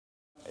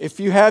If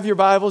you have your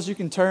Bibles, you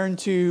can turn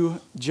to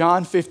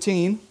John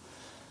 15.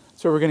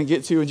 That's where we're going to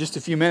get to in just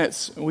a few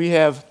minutes. We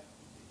have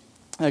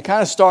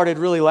kind of started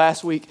really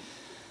last week,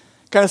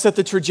 kind of set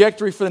the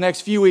trajectory for the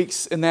next few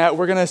weeks in that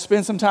we're going to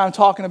spend some time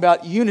talking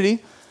about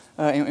unity.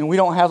 And we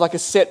don't have like a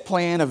set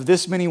plan of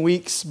this many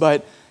weeks,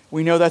 but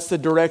we know that's the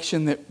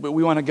direction that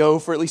we want to go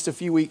for at least a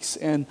few weeks.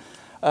 And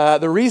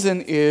the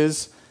reason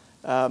is,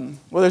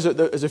 there's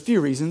a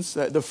few reasons.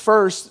 The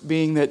first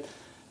being that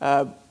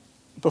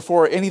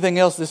before anything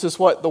else, this is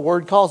what the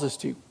Word calls us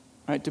to,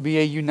 right? To be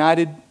a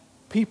united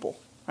people,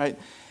 right?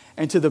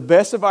 And to the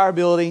best of our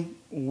ability,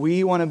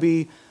 we want to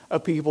be a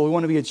people, we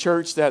want to be a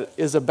church that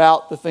is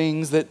about the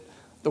things that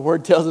the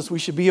Word tells us we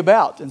should be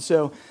about. And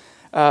so,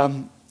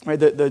 right,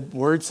 the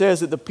Word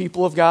says that the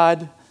people of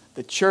God,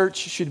 the church,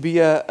 should be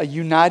a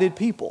united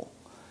people.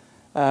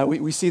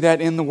 We see that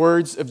in the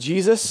words of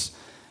Jesus.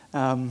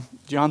 John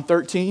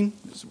 13,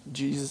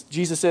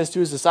 Jesus says to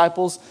his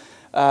disciples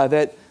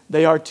that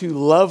they are to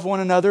love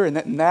one another, and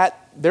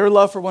that their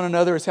love for one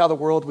another is how the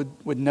world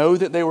would know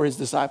that they were his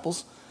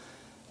disciples.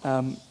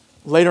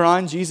 Later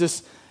on,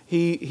 Jesus,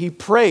 he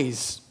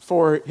prays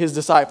for his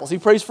disciples. He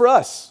prays for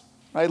us,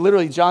 right?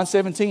 Literally, John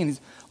 17,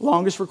 his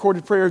longest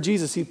recorded prayer of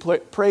Jesus, he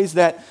prays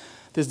that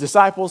his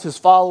disciples, his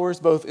followers,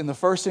 both in the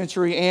first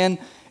century and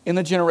in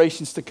the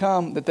generations to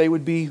come, that they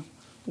would be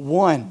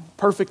one,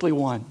 perfectly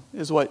one,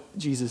 is what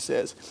Jesus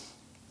says.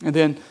 And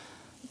then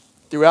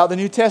throughout the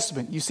New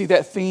Testament, you see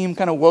that theme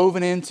kind of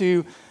woven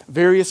into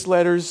various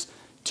letters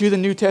to the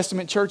New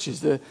Testament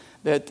churches,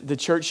 that the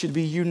church should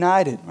be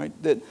united, right?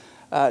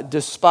 That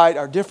despite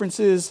our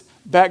differences,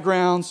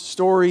 backgrounds,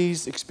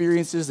 stories,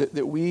 experiences,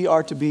 that we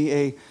are to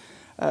be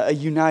a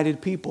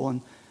united people.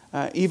 And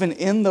even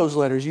in those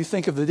letters, you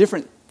think of the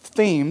different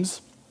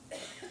themes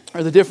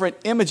or the different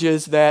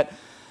images that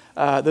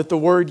the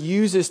Word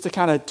uses to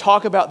kind of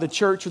talk about the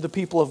church or the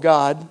people of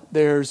God.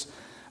 There's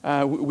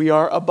we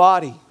are a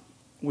body.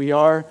 We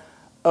are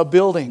a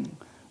building.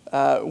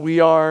 We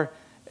are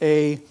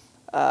a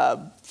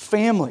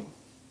family.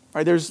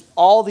 Right? There's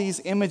all these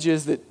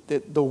images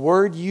that the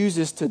Word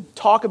uses to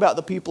talk about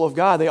the people of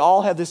God. They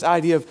all have this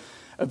idea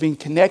of being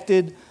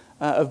connected,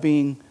 of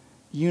being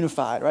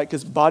unified, right?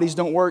 Because bodies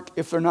don't work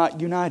if they're not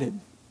united.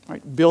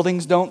 Right?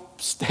 Buildings don't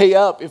stay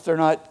up if they're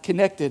not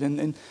connected,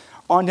 and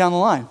on down the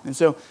line. And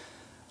so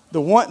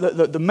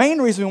the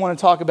main reason we want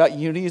to talk about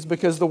unity is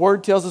because the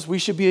Word tells us we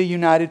should be a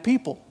united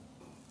people.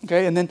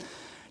 Okay, and then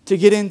to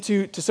get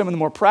into some of the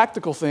more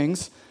practical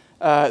things,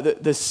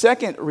 the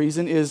second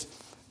reason is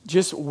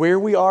just where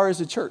we are as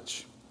a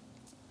church.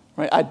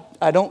 Right?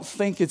 I don't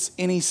think it's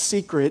any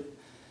secret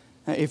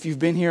if you've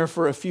been here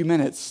for a few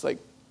minutes. Like,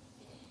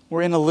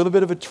 we're in a little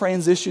bit of a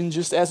transition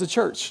just as a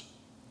church.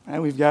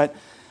 Right? We've got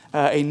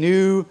a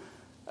new,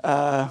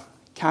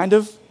 kind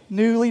of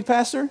new lead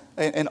pastor,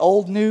 an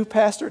old new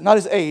pastor. Not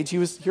his age, he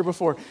was here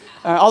before.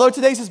 Although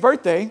today's his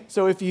birthday,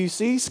 so if you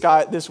see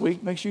Scott this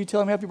week, make sure you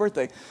tell him happy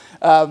birthday.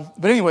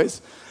 But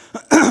anyways,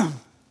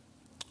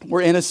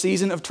 we're in a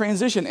season of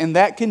transition, and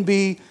that can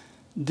be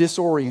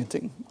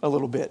disorienting a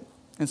little bit.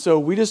 And so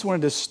we just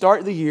wanted to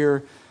start the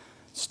year,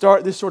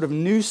 start this sort of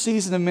new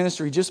season of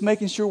ministry, just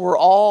making sure we're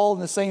all in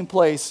the same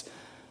place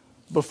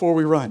before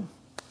we run.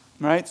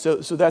 Right? So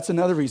that's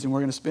another reason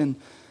we're going to spend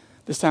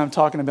this time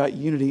talking about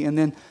unity. And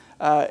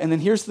then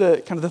here's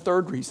the kind of the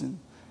third reason,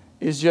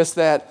 is just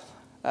that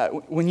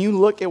when you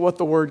look at what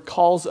the Word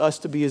calls us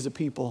to be as a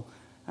people,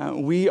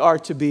 we are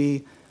to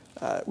be,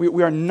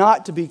 we are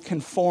not to be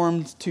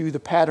conformed to the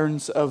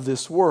patterns of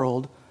this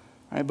world,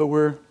 right? But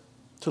we're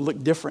to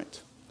look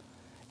different.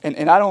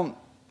 And I don't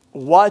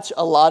watch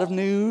a lot of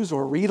news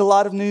or read a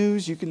lot of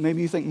news.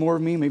 Maybe you think more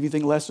of me, maybe you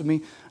think less of me.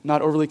 I'm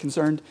not overly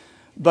concerned.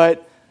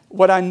 But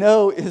what I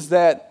know is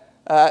that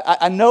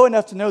I know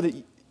enough to know that,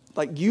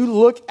 like, you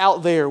look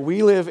out there,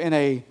 we live in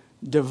a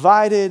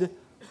divided,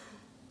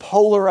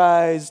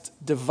 polarized,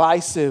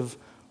 divisive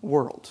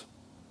world.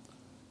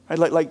 Right?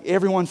 Like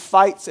everyone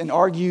fights and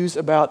argues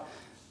about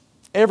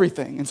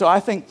everything. And so I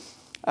think,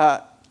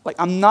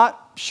 I'm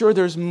not sure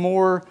there's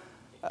more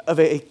of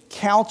a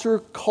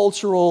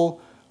countercultural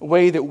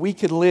way that we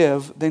could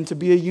live than to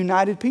be a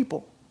united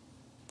people.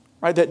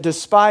 Right? That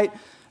despite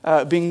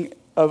being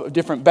of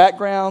different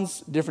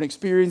backgrounds, different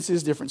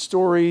experiences, different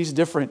stories,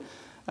 different,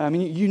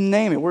 you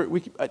name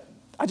it.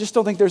 I just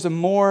don't think there's a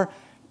more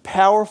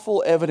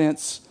powerful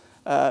evidence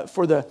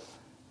for the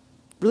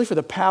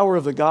power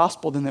of the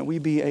gospel than that we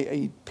be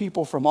a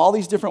people from all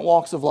these different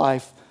walks of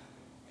life,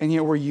 and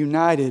yet we're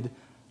united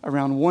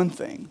around one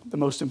thing, the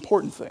most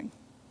important thing,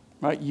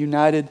 right?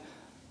 United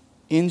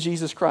in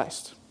Jesus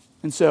Christ.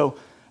 And so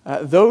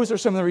those are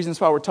some of the reasons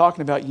why we're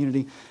talking about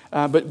unity.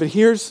 But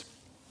here's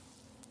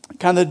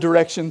kind of the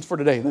direction for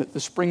today, the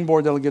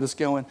springboard that'll get us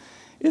going,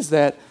 is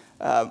that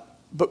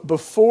but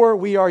before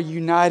we are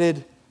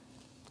united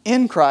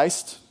in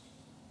Christ,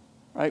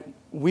 right,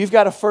 we've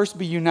got to first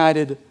be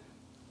united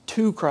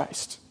to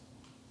Christ.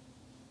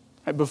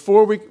 Right?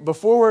 Before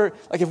we're,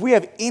 like, if we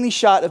have any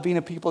shot of being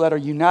a people that are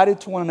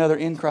united to one another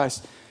in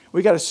Christ,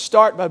 we got to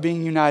start by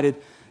being united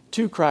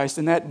to Christ.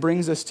 And that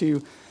brings us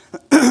to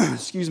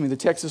the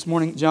text this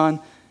morning, John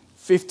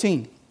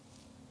 15.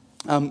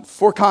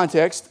 For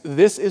context,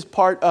 this is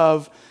part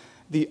of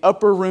the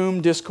upper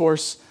room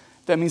discourse.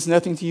 If that means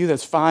nothing to you,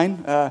 that's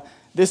fine.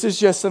 This is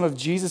just some of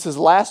Jesus'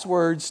 last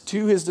words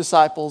to his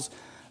disciples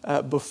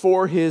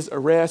before his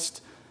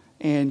arrest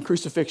and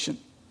crucifixion.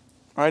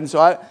 All right, and so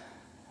I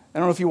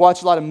don't know if you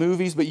watch a lot of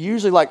movies, but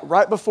usually like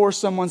right before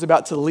someone's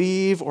about to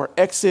leave or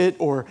exit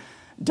or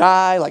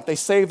die, like they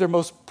save their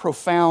most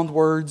profound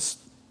words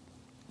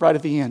right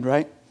at the end,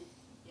 right?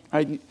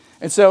 Right?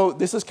 And so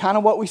this is kind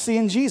of what we see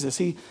in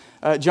Jesus.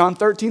 John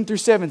 13 through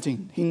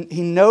 17,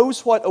 he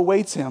knows what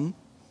awaits him,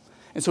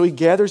 and so he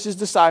gathers his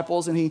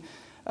disciples, and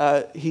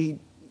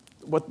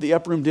what the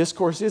upper room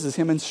discourse is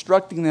him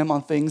instructing them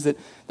on things that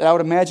I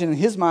would imagine in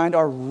his mind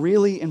are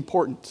really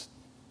important.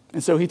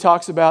 And so he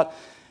talks about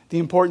the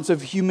importance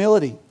of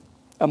humility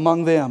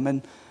among them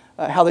and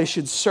how they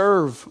should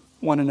serve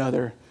one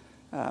another.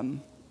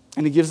 And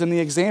he gives them the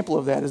example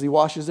of that as he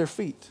washes their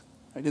feet.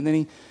 Right? And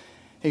then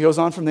he goes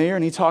on from there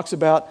and he talks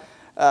about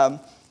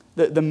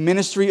the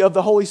ministry of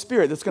the Holy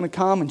Spirit that's going to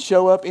come and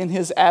show up in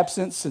his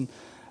absence.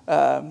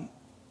 And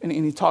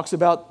he talks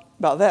about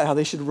that, how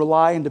they should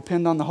rely and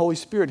depend on the Holy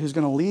Spirit who's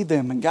going to lead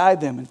them and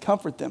guide them and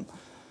comfort them.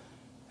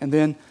 And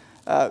then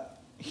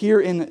here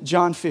in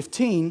John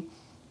 15,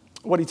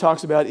 what he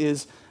talks about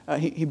is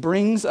he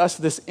brings us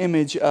this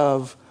image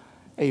of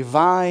a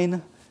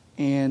vine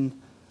and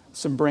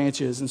some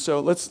branches. And so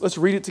let's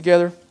read it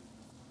together.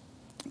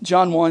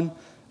 John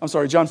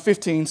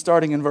 15,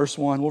 starting in verse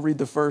 1. We'll read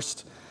the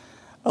first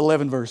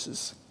 11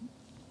 verses.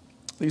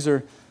 These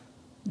are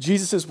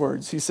Jesus'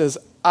 words. He says,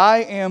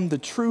 I am the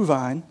true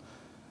vine,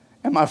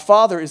 and my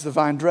Father is the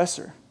vine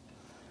dresser.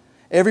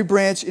 Every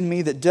branch in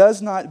me that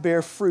does not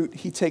bear fruit,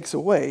 he takes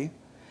away,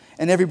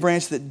 and every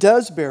branch that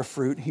does bear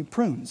fruit, he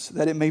prunes,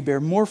 that it may bear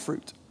more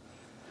fruit.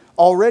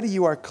 Already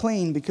you are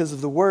clean because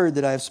of the word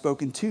that I have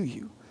spoken to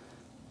you.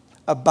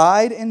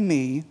 Abide in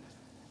me,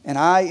 and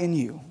I in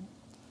you.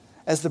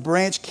 As the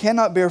branch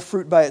cannot bear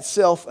fruit by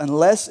itself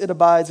unless it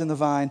abides in the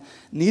vine,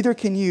 neither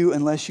can you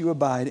unless you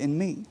abide in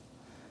me.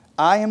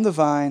 I am the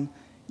vine,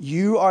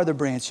 you are the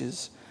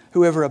branches.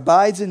 Whoever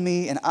abides in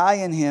me and I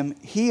in him,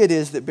 he it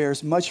is that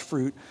bears much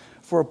fruit,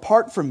 for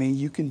apart from me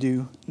you can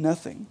do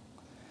nothing.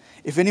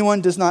 If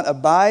anyone does not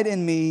abide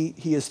in me,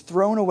 he is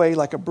thrown away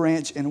like a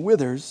branch and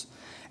withers,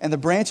 and the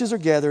branches are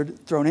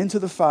gathered, thrown into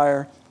the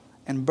fire,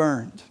 and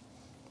burned.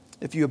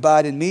 If you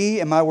abide in me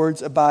and my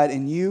words abide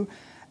in you,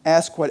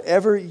 ask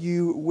whatever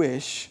you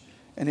wish,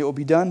 and it will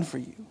be done for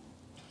you.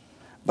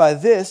 By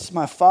this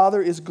my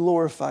Father is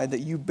glorified, that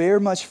you bear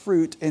much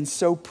fruit and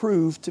so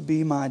prove to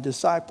be my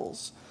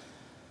disciples.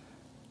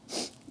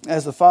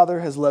 As the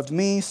Father has loved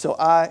me, so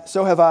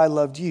have I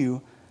loved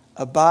you.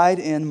 Abide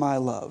in my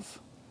love.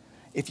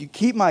 If you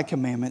keep my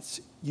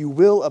commandments, you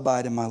will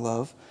abide in my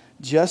love,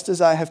 just as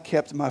I have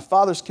kept my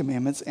Father's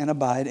commandments and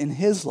abide in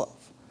his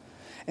love.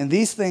 And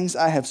these things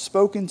I have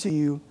spoken to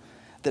you,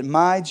 that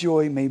my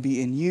joy may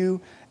be in you,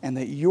 and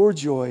that your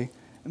joy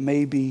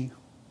may be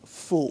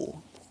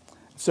full.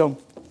 So,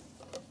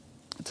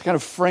 to kind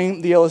of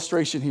frame the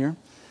illustration here,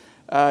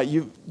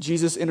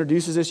 Jesus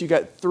introduces this. You've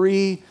got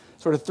three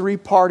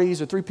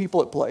parties or three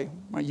people at play.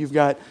 Right? You've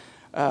got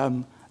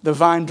the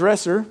vine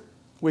dresser,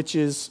 which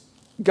is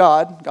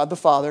God the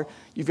Father.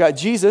 You've got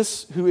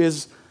Jesus, who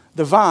is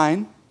the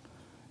vine.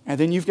 And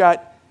then you've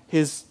got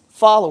his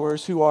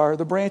followers, who are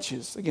the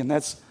branches. Again,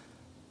 that's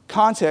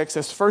context,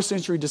 that's first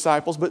century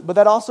disciples, but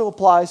that also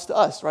applies to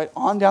us, right?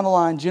 On down the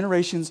line,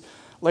 generations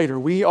later.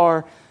 We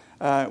are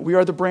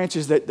the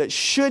branches that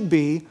should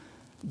be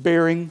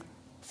bearing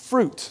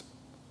fruit.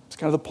 It's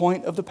kind of the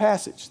point of the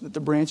passage, that the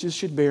branches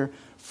should bear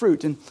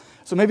fruit. And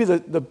so maybe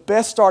the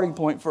best starting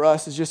point for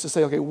us is just to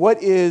say, okay,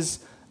 what is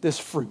this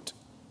fruit?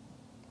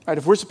 Right,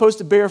 if we're supposed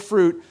to bear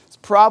fruit, it's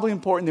probably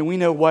important that we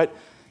know what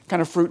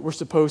kind of fruit we're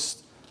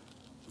supposed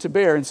to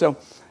bear. And so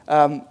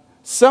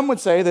some would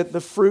say that the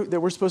fruit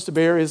that we're supposed to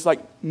bear is like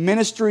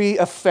ministry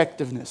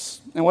effectiveness.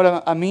 And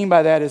what I mean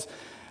by that is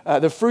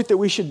the fruit that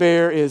we should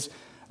bear is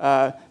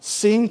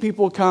seeing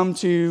people come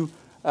to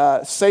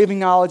saving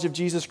knowledge of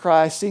Jesus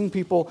Christ, seeing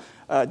people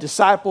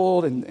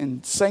discipled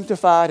and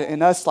sanctified,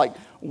 and us like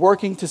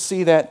working to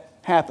see that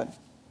happen.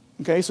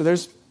 Okay, so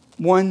there's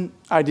one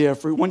idea of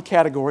fruit, one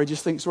category,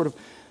 just think sort of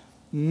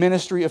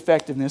ministry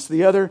effectiveness.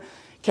 The other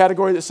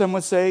category that some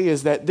would say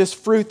is that this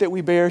fruit that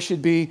we bear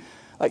should be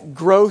like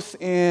growth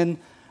in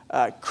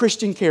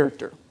Christian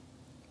character.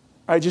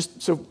 All right,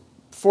 just so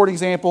for an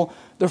example,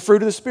 the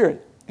fruit of the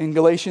Spirit in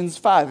Galatians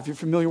 5, if you're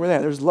familiar with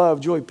that. There's love,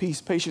 joy, peace,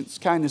 patience,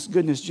 kindness,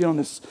 goodness,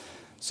 gentleness,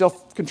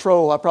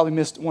 self-control. I probably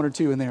missed one or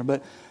two in there,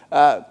 but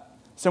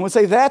some would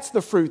say that's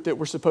the fruit that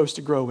we're supposed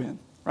to grow in,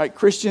 right?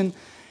 Christian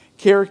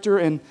character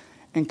and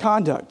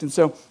conduct. And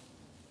so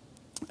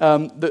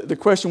the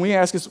question we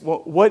ask is, well,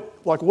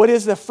 what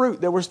is the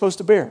fruit that we're supposed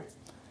to bear?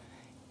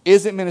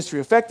 Is it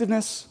ministry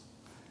effectiveness?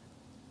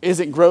 Is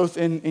it growth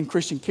in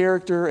Christian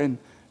character and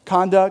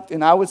conduct?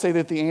 And I would say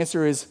that the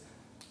answer is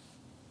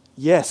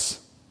yes.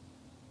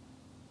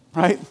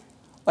 Right?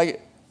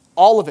 Like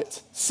all of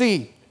it.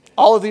 C,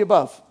 all of the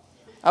above.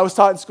 I was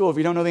taught in school, if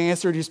you don't know the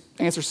answer, just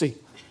answer C.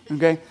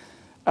 Okay?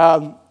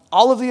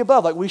 All of the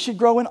above. Like, we should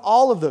grow in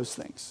all of those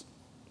things.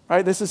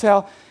 Right? This is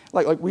how,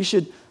 like we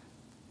should,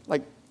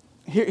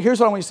 here's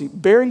what I want you to see.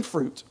 Bearing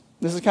fruit.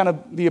 This is kind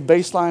of be a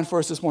baseline for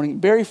us this morning.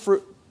 Berry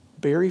fruit.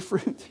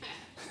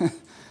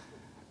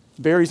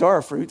 Berries are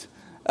a fruit.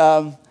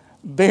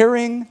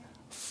 Bearing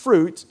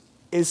fruit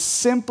is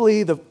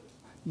simply the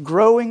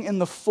growing in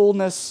the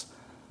fullness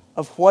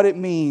of what it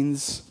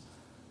means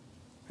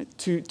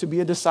to be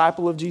a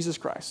disciple of Jesus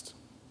Christ.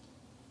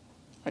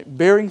 Right?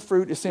 Bearing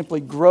fruit is simply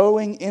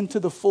growing into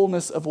the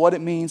fullness of what it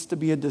means to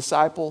be a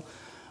disciple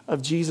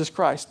of Jesus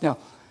Christ. Now,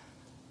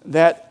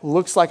 that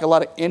looks like a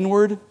lot of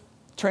inward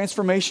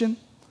transformation.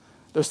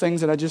 Those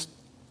things that I just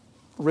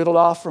rattled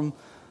off from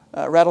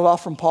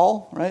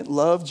Paul, right?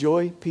 Love,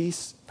 joy,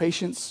 peace,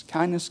 patience,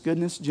 kindness,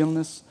 goodness,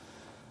 gentleness,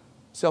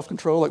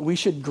 self-control. Like, we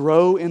should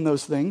grow in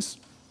those things.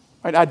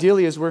 Right?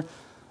 Ideally, as we're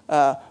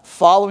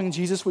following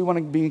Jesus, we want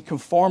to be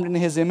conformed into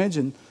his image,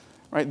 and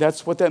right,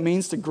 that's what that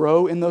means to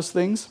grow in those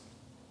things.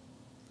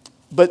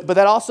 But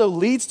that also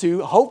leads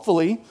to,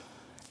 hopefully,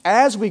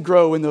 as we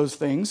grow in those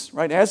things,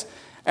 right?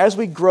 As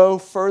we grow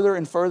further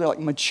and further, like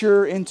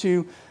mature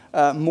into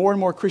more and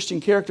more Christian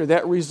character,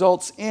 that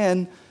results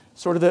in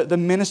sort of the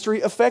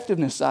ministry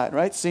effectiveness side,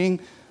 right?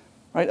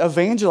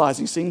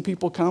 Evangelizing, seeing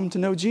people come to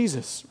know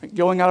Jesus, right?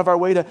 Going out of our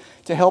way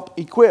to help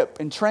equip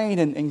and train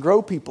and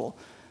grow people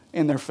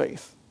in their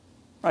faith,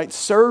 right?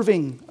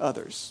 Serving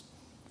others.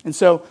 And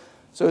so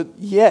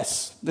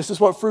yes, this is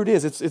what fruit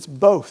is. It's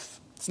both.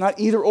 It's not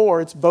either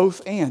or, it's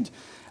both and.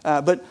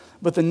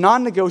 But the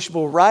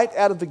non-negotiable right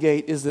out of the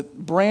gate is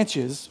that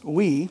branches,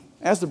 we,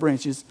 as the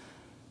branches,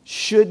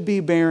 should be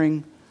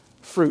bearing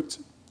fruit.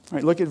 All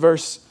right, look at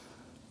verse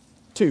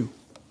 2.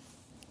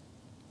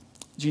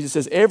 Jesus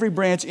says, every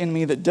branch in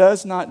me that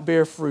does not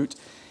bear fruit,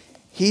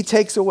 he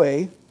takes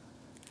away,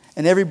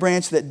 and every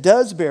branch that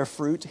does bear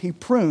fruit, he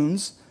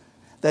prunes,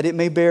 that it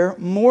may bear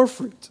more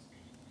fruit.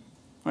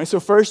 All right, so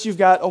first you've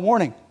got a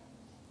warning,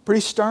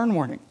 pretty stern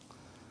warning,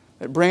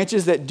 that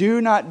branches that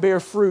do not bear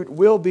fruit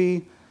will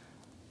be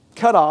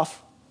cut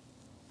off,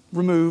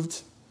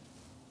 removed,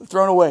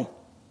 thrown away. All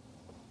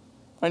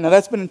right, now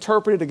that's been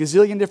interpreted a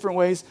gazillion different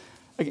ways.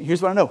 Again,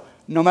 here's what I know.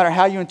 No matter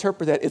how you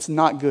interpret that, it's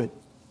not good.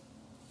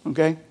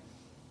 Okay?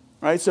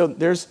 Right? So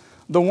there's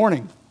the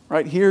warning.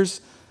 Right?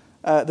 Here's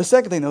the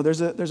second thing, though.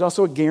 There's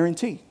also a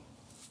guarantee.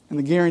 And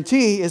the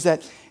guarantee is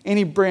that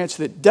any branch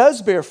that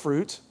does bear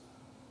fruit,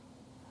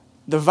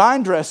 the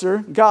vine dresser,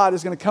 God,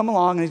 is going to come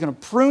along and he's going to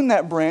prune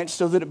that branch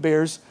so that it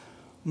bears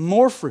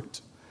more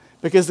fruit.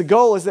 Because the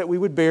goal is that we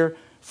would bear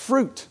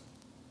fruit.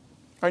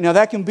 All right, now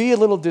that can be a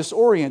little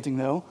disorienting,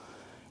 though,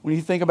 when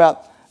you think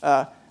about,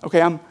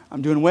 okay,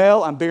 I'm doing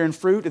well, I'm bearing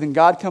fruit, and then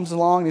God comes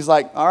along and he's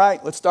like, all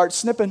right, let's start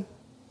snipping.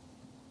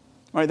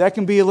 All right, that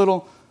can be a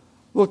little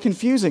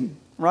confusing,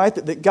 right?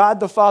 That God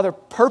the Father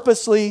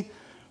purposely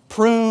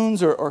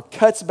prunes or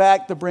cuts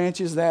back the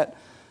branches that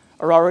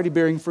are already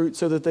bearing fruit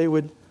so that they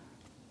would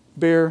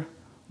bear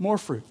more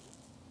fruit.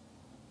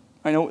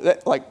 I know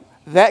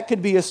that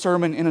could be a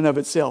sermon in and of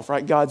itself,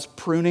 right? God's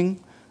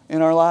pruning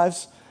in our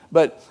lives.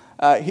 But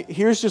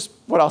here's just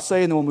what I'll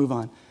say and then we'll move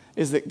on,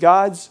 is that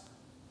God's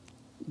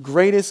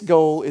greatest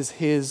goal is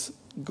his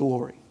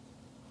glory.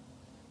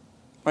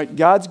 Right? I'm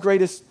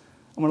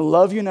going to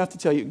love you enough to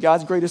tell you,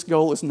 God's greatest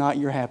goal is not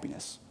your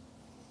happiness.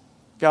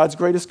 God's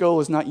greatest goal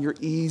is not your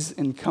ease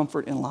and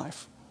comfort in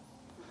life.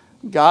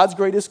 God's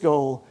greatest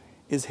goal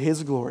is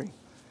his glory.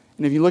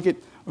 And if you look at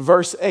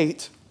verse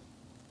 8,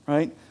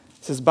 right?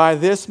 It says, by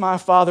this my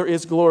Father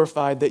is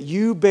glorified, that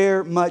you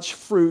bear much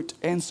fruit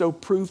and so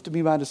prove to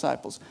be my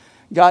disciples.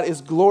 God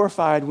is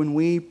glorified when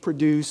we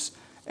produce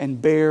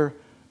and bear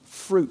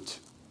fruit.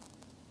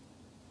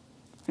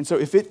 And so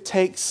if it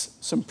takes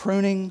some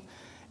pruning,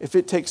 if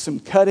it takes some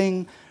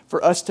cutting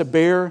for us to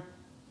bear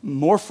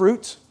more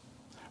fruit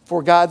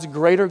for God's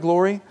greater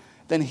glory,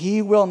 then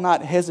he will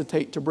not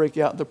hesitate to break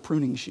out the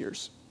pruning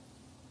shears.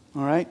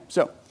 All right?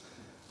 So,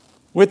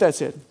 with that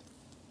said,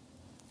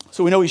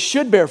 so we know we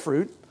should bear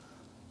fruit,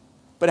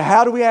 but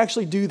how do we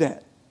actually do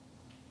that?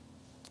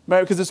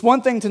 Right? Because it's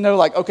one thing to know,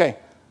 like, okay,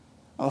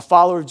 I'm a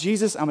follower of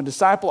Jesus, I'm a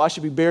disciple, I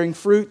should be bearing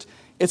fruit.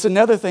 It's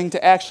another thing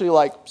to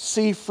actually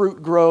see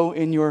fruit grow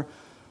in your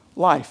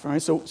life. All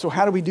right? So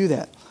how do we do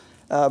that?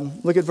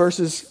 Look at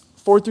verses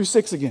 4 through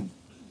 6 again.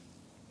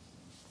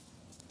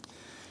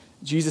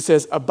 Jesus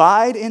says,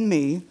 abide in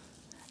me,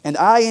 and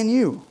I in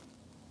you.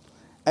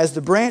 As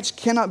the branch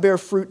cannot bear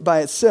fruit by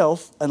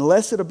itself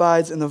unless it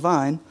abides in the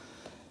vine,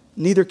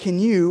 neither can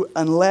you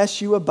unless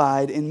you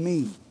abide in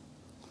me.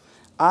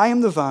 I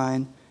am the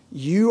vine,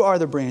 you are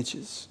the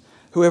branches.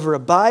 Whoever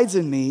abides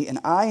in me and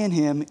I in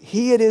him,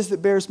 he it is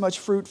that bears much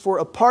fruit, for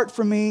apart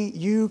from me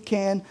you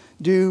can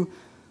do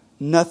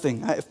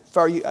nothing.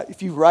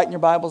 If you write in your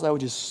Bibles, I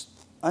would just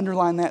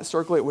underline that,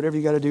 circle it, whatever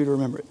you got to do to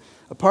remember it.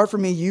 Apart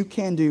from me you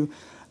can do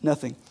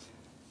nothing.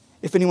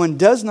 If anyone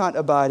does not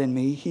abide in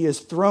me, he is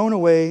thrown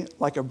away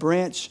like a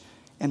branch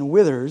and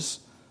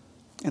withers,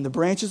 and the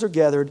branches are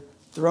gathered,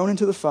 thrown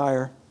into the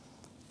fire,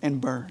 and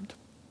burned.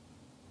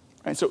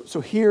 Right?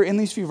 So here in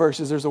these few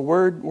verses, there's a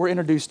word we're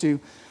introduced to.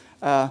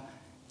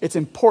 It's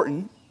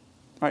important.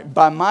 Right?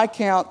 By my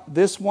count,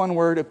 this one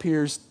word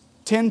appears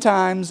 10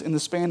 times in the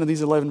span of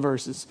these 11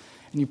 verses.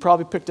 And you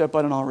probably picked up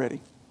on it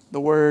already. The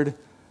word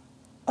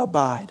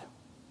abide.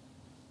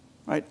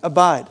 Right?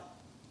 Abide.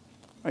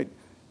 Right?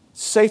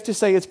 Safe to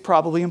say it's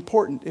probably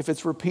important if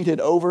it's repeated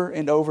over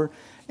and over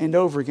and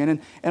over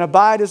again. And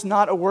abide is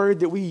not a word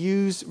that we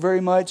use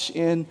very much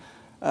in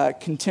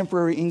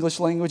contemporary English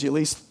language. At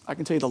least I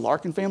can tell you the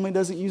Larkin family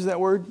doesn't use that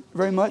word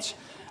very much.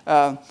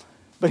 But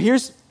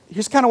here's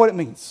kind of what it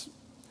means.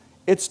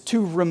 It's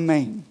to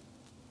remain.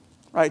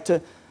 Right?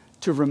 To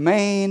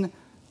remain,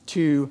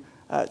 in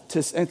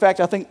fact,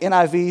 I think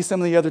NIV, some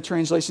of the other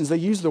translations, they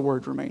use the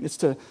word remain. It's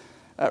to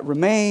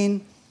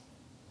remain,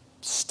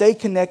 stay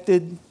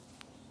connected,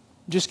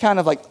 just kind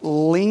of like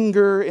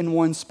linger in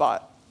one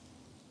spot.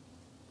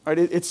 Right?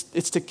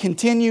 It's to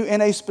continue in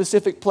a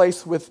specific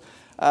place with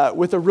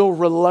a real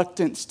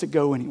reluctance to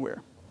go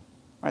anywhere.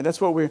 Right?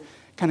 That's what we're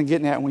kind of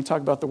getting at when we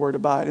talk about the word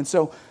abide. And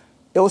so,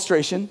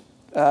 illustration,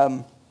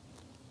 to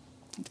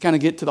kind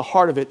of get to the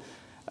heart of it,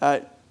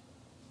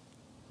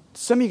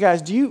 some of you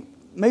guys,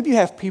 maybe you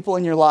have people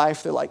in your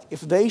life that, like,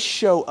 if they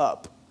show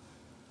up,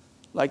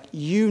 like,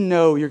 you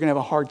know you're going to have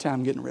a hard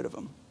time getting rid of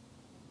them.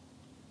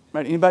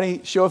 Right?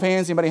 Anybody, show of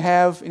hands, anybody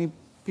have any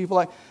people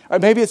like, or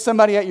maybe it's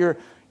somebody at your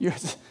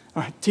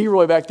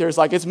T-Roy back there is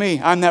like, it's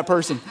me, I'm that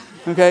person,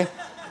 okay?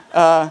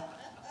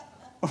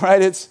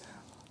 Right, it's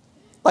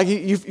like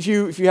if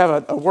you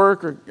have a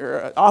work or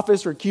an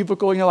office or a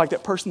cubicle, like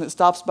that person that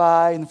stops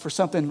by and for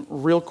something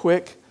real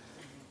quick,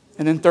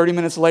 and then 30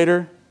 minutes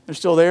later, they're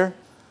still there,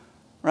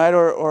 right?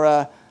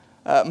 Or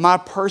my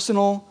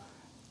personal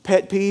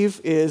pet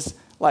peeve is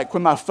like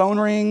when my phone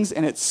rings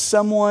and it's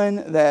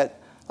someone that,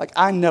 like,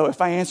 I know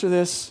if I answer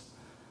this,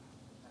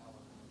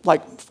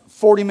 like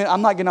 40 minutes,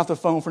 I'm not getting off the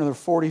phone for another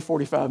 40,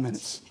 45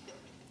 minutes,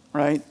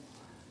 right?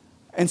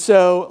 And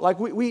so, like,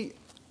 we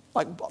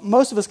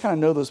most of us kind of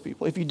know those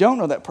people. If you don't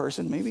know that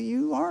person, maybe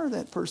you are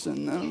that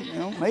person.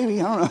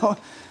 Maybe, I don't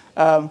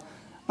know.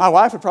 My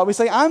wife would probably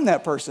say I'm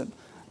that person.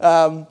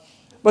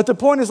 But the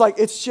point is, like,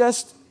 it's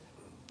just,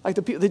 like,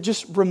 the people, they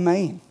just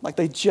remain. Like,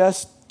 they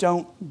just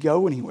don't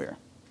go anywhere.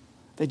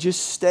 They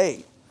just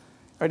stay,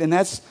 right? And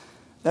that's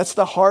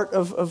the heart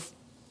of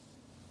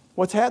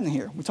what's happening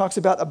here. We talks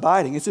about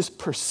abiding. It's this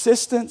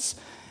persistence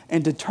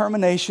and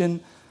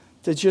determination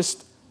to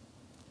just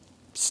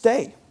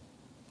stay,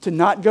 to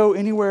not go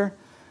anywhere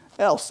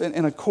else.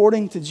 And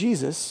according to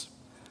Jesus,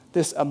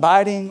 this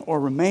abiding or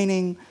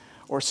remaining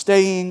or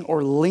staying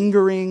or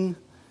lingering,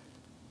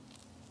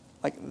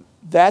 like,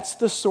 that's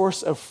the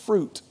source of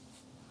fruit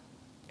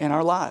in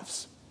our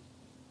lives.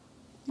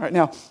 All right,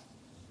 now,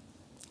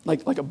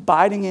 like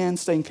abiding in,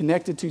 staying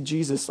connected to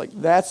Jesus, like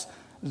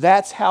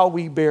that's how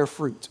we bear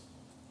fruit.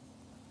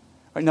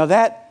 All right, now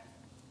that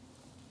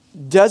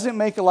doesn't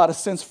make a lot of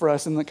sense for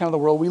us in the kind of the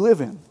world we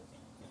live in.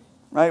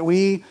 Right?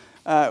 We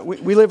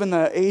live in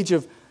the age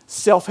of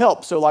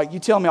self-help. So, like, you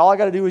tell me all I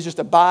got to do is just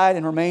abide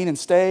and remain and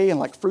stay, and,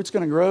 like, fruit's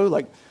going to grow.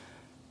 Like, I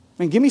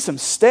mean, give me some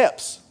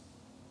steps,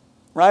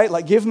 right?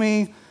 Like, give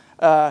me,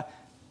 when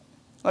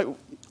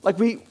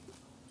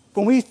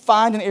we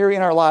find an area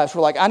in our lives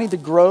where, like, I need to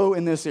grow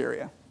in this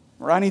area,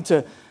 or I need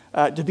to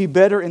be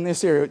better in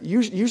this area.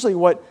 Usually,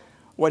 what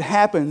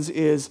happens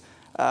is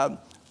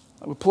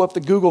we pull up the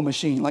Google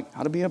machine, like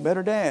how to be a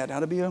better dad, how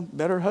to be a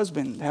better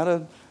husband, how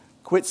to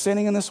quit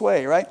sinning in this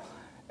way, right?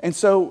 And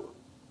so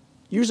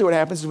usually what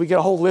happens is we get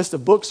a whole list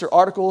of books or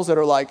articles that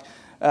are like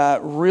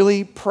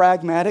really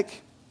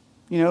pragmatic,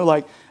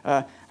 like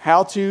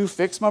how to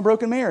fix my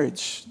broken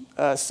marriage,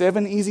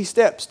 7 easy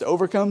steps to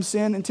overcome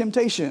sin and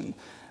temptation.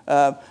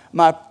 The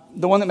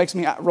one that makes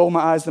me roll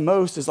my eyes the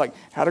most is like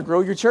how to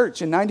grow your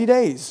church in 90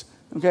 days,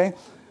 okay?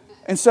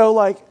 And so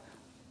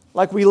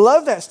like we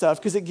love that stuff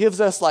because it gives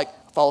us like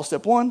follow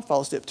step 1,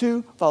 follow step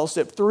 2, follow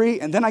step 3,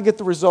 and then I get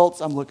the results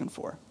I'm looking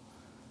for.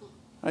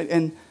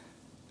 Right?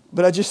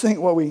 But I just think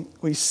what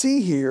we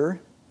see here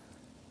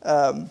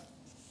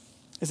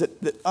is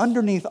that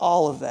underneath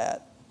all of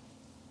that,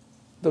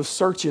 those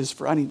searches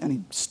for I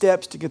need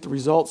steps to get the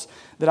results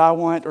that I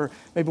want, or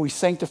maybe we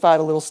sanctified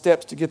a little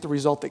steps to get the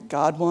result that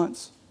God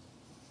wants.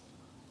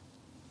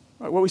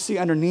 Right? What we see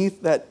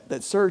underneath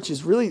that search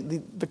is really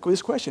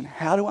this question: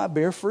 how do I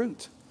bear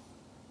fruit?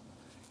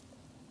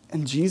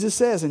 And Jesus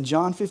says in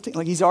John 15,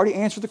 like he's already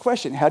answered the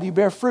question, how do you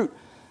bear fruit?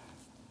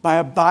 By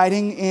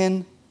abiding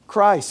in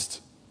Christ.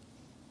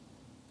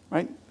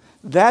 Right?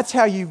 That's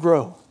how you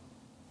grow.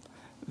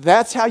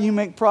 That's how you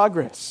make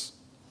progress.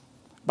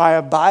 By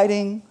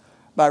abiding,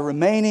 by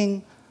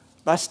remaining,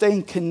 by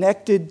staying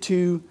connected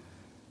to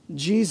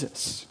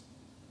Jesus.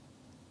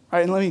 All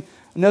right, and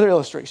another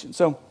illustration.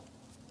 So,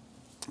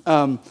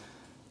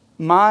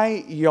 my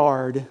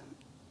yard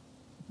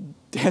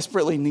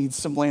desperately needs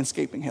some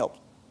landscaping help.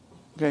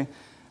 Okay?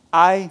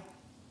 I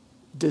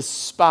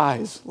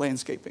despise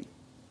landscaping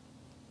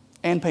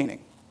and painting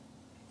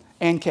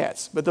and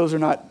cats, but those are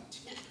not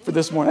for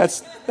this morning.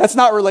 That's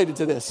not related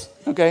to this,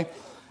 okay?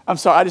 I'm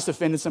sorry, I just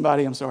offended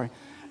somebody, I'm sorry.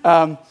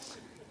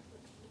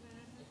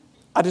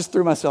 I just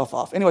threw myself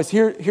off. Anyways,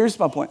 here's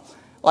my point.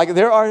 Like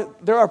there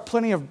are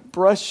plenty of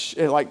brush,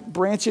 like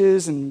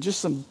branches and just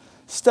some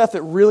stuff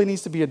that really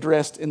needs to be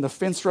addressed in the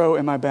fence row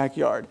in my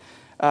backyard.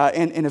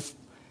 And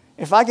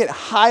if I get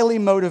highly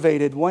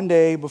motivated one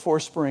day before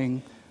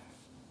spring,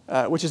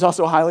 which is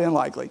also highly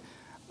unlikely,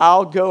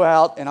 I'll go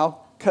out and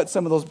I'll cut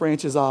some of those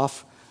branches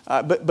off.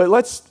 But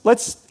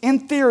let's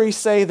in theory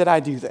say that I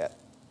do that.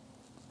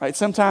 Right?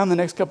 Sometime in the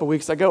next couple of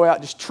weeks, I go out,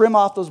 just trim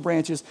off those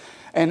branches,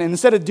 and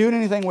instead of doing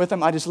anything with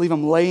them, I just leave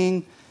them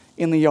laying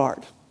in the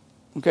yard.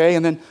 Okay,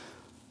 and then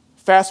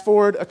fast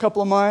forward a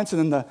couple of months,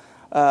 and then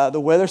the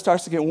weather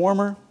starts to get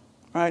warmer,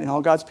 right? And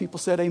all God's people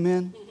said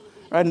amen,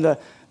 right? And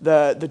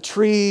the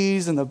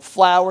trees and the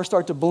flowers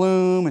start to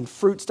bloom, and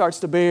fruit starts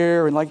to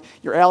bear, and like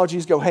your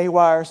allergies go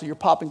haywire, so you're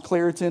popping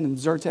Claritin and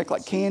Zyrtec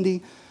like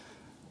candy,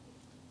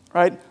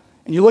 right?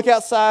 And you look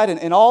outside,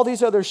 and all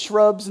these other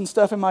shrubs and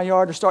stuff in my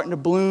yard are starting to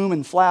bloom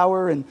and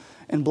flower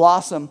and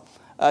blossom.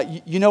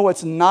 You know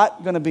what's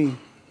not going to be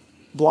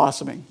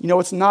blossoming. You know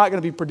what's not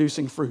going to be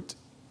producing fruit.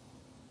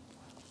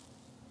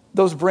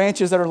 Those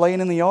branches that are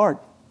laying in the yard.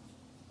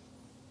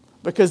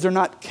 Because they're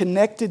not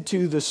connected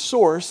to the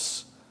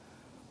source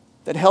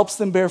that helps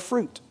them bear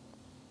fruit.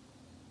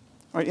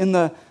 Right? In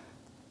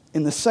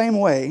the same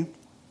way,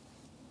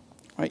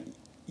 right,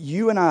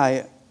 you and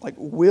I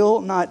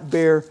will not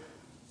bear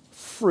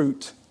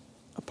fruit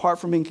apart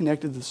from being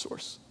connected to the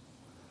source.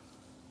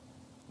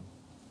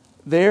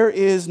 There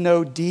is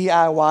no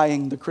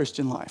DIYing the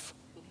Christian life.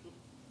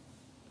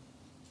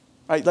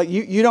 Right? Like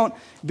you don't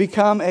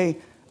become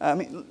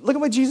look at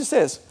what Jesus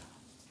says.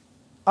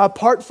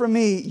 Apart from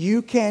me,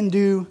 you can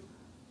do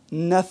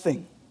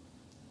nothing.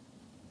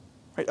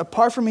 Right?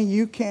 Apart from me,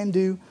 you can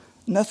do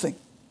nothing.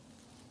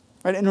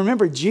 Right? And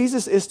remember,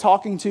 Jesus is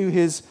talking to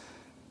his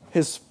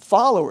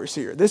followers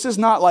here. This is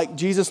not like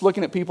Jesus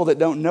looking at people that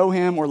don't know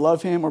him or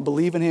love him or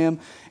believe in him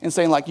and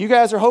saying like, you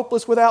guys are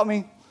hopeless without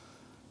me.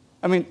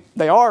 I mean,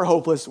 they are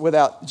hopeless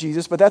without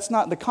Jesus, but that's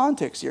not the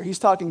context here. He's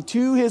talking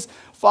to his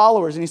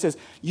followers and he says,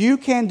 you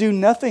can do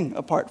nothing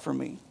apart from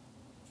me.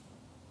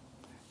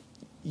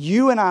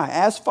 You and I,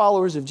 as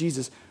followers of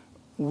Jesus,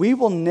 we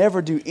will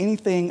never do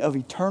anything of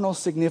eternal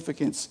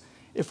significance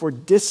if we're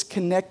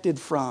disconnected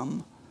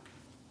from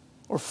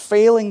or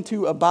failing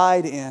to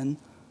abide in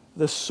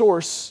the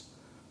source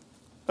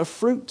of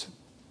fruit.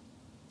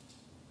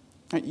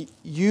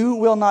 You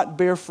will not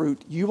bear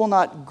fruit. You will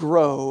not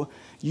grow.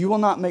 You will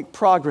not make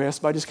progress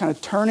by just kind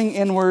of turning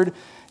inward,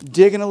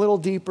 digging a little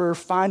deeper,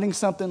 finding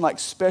something like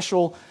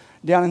special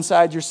down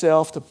inside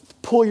yourself to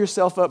pull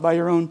yourself up by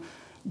your own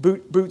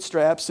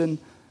bootstraps and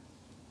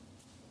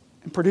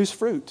produce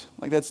fruit.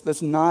 Like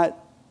that's not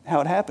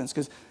how it happens,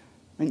 because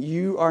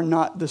you are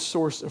not the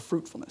source of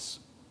fruitfulness.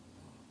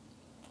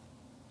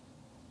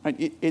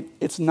 Right?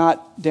 It's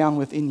not down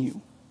within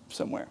you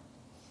somewhere.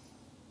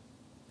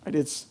 Right?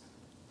 It's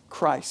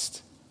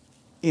Christ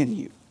in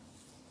you.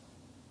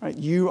 Right?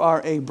 You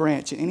are a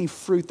branch, and any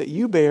fruit that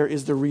you bear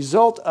is the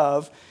result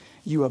of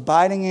you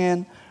abiding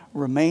in,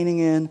 remaining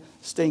in,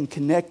 staying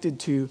connected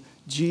to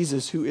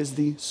Jesus, who is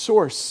the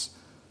source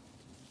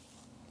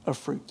of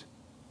fruit.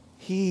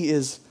 He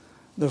is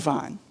the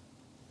vine.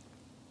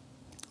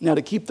 Now,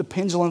 to keep the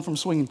pendulum from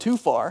swinging too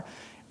far,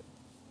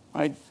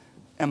 right?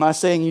 Am I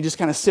saying you just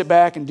kind of sit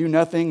back and do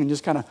nothing and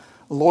just kind of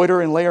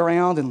loiter and lay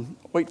around and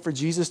wait for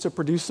Jesus to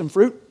produce some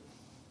fruit?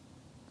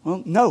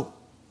 Well, no. All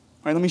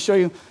right, let me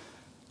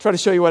try to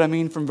show you what I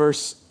mean from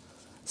verse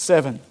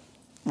 7.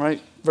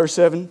 Right? Verse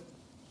 7.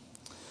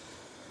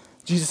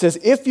 Jesus says,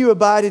 if you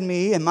abide in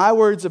me and my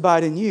words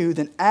abide in you,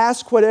 then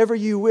ask whatever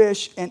you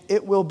wish and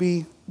it will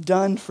be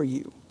done for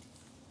you.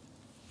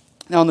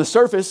 Now, on the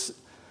surface,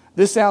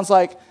 this sounds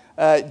like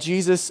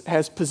Jesus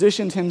has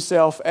positioned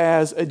himself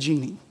as a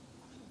genie.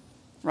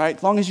 Right?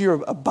 As long as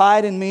you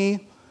abide in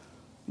me,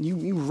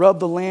 you rub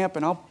the lamp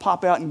and I'll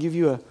pop out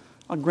and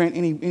I'll grant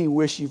any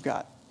wish you've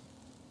got.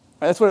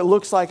 Right? That's what it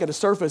looks like at a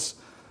surface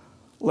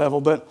level.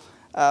 But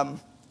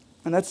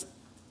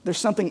there's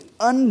something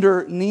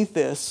underneath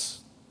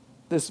this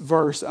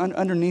verse,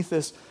 underneath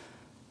this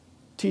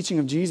teaching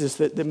of Jesus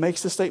that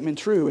makes the statement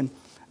true.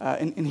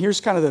 And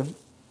here's kind of the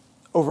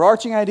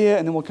overarching idea,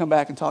 and then we'll come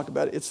back and talk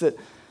about it. It's that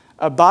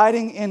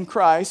abiding in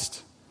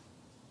Christ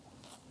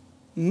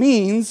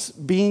means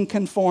being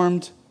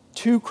conformed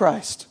to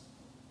Christ.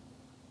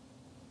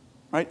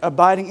 Right?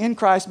 Abiding in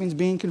Christ means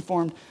being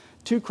conformed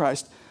to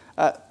Christ.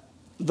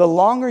 The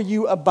longer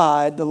you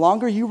abide, the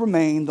longer you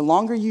remain, the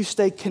longer you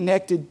stay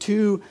connected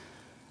to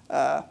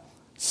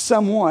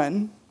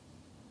someone,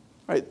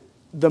 right,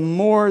 the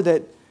more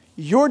that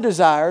your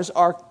desires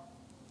are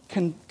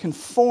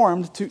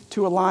conformed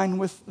to align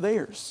with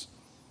theirs.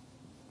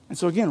 And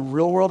so again,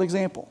 real world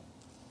example.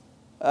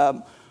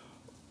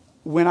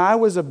 When I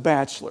was a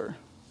bachelor,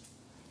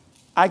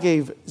 I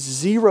gave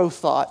zero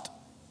thought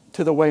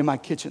to the way my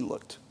kitchen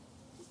looked.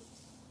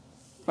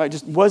 Right,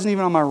 just wasn't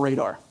even on my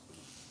radar.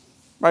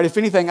 Right, if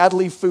anything, I'd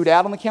leave food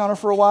out on the counter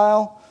for a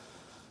while.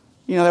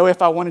 You know, that way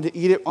if I wanted to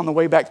eat it on the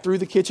way back through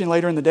the kitchen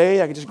later in the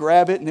day, I could just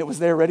grab it and it was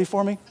there ready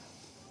for me.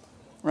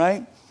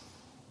 Right?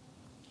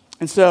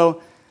 And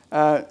so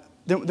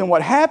then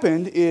what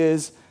happened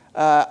is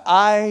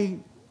I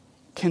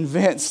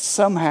convinced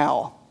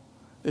somehow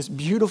this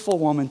beautiful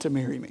woman to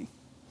marry me.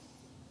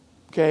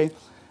 Okay?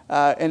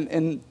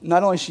 And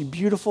not only is she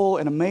beautiful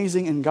and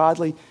amazing and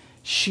godly,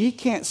 she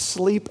can't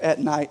sleep at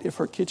night if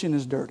her kitchen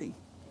is dirty.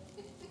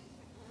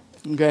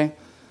 Okay?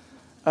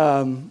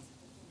 And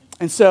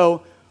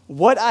so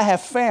what I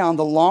have found,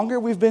 the longer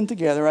we've been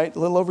together, right, a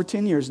little over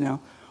 10 years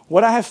now,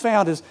 what I have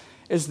found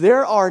is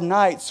there are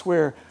nights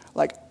where,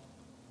 like,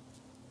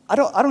 I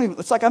don't even,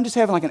 it's like I'm just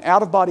having like an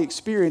out-of-body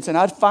experience, and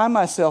I'd find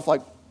myself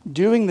like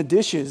doing the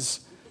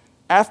dishes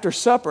after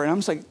supper, and I'm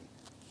just like,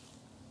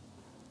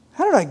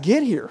 how did I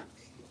get here?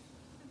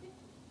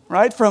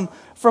 Right? From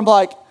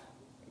like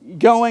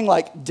going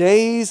like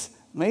days,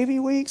 maybe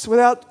weeks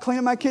without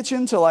cleaning my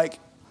kitchen to like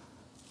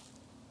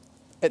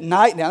at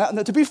night. Now,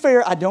 to be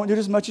fair, I don't do it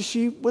as much as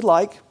she would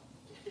like.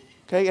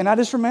 Okay, and I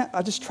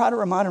just try to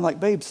remind her, like,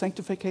 babe,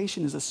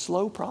 sanctification is a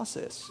slow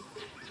process.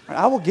 Right?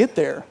 I will get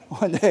there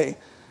one day.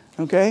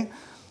 Okay?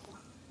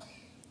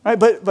 Right,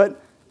 but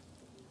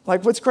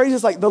like what's crazy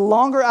is like the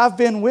longer I've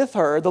been with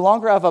her, the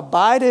longer I've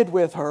abided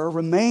with her,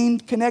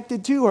 remained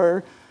connected to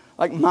her,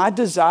 like my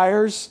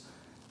desires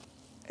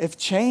have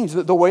changed.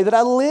 The way that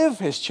I live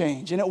has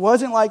changed. And it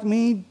wasn't like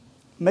me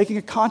making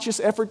a conscious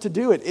effort to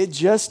do it. It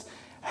just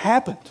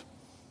happened.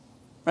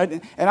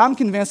 Right? And I'm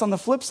convinced on the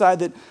flip side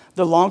that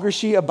the longer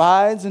she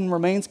abides and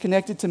remains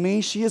connected to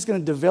me, she is going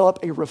to develop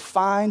a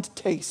refined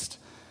taste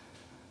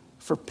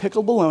for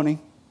pickled bologna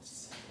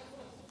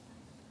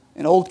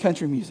and old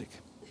country music.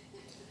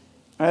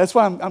 All right, that's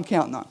what I'm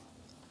counting on.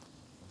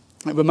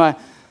 Right, but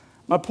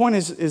my point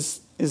is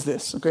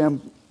this. Okay,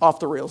 I'm off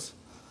the rails.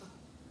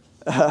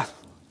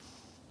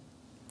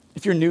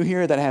 If you're new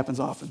here, that happens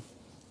often.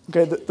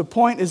 Okay, the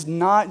point is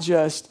not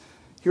just,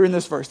 here in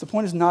this verse, the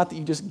point is not that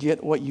you just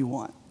get what you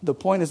want. The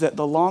point is that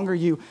the longer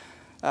you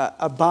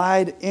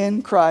abide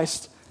in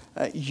Christ,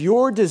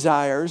 your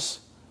desires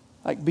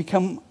like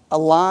become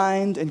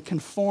aligned and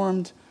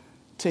conformed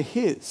to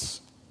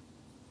His.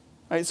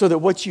 Right? So that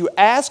what you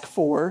ask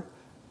for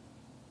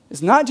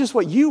is not just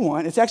what you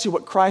want, it's actually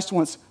what Christ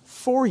wants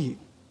for you.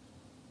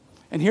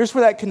 And here's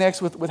where that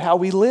connects with how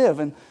we live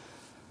and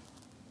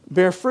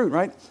bear fruit,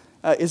 right?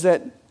 Is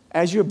that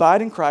as you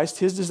abide in Christ,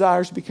 His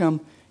desires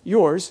become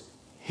yours,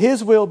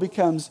 His will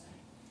becomes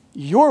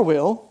your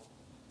will,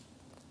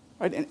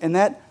 right? And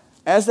that,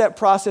 as that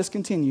process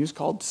continues,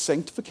 called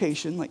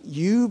sanctification, like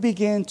you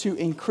begin to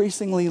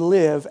increasingly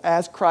live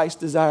as Christ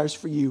desires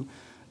for you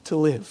to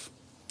live.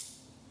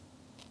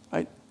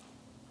 Right?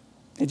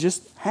 It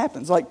just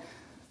happens. Like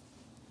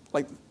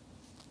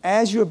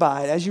as you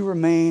abide, as you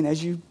remain,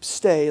 as you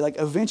stay, like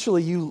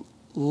eventually you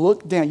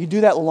look down. You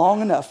do that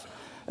long enough.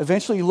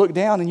 Eventually you look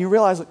down and you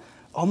realize, like,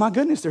 oh my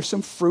goodness, there's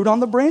some fruit on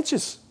the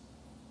branches.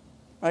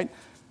 Right?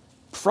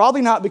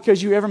 Probably not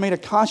because you ever made a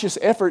conscious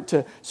effort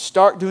to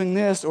start doing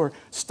this or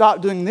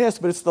stop doing this,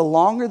 but it's the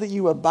longer that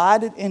you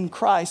abided in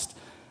Christ,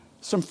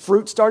 some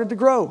fruit started to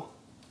grow.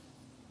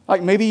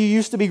 Like maybe you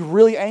used to be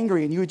really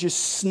angry and you would just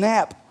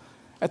snap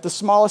at the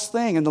smallest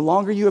thing, and the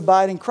longer you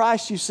abide in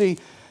Christ, you see,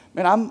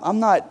 man, I'm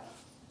not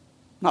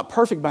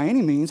perfect by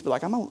any means, but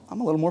like I'm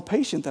a little more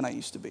patient than I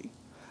used to be.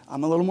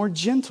 I'm a little more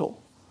gentle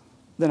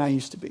than I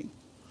used to be.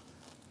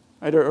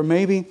 Right? Or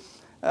maybe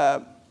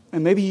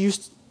you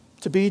used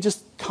to be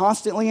just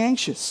constantly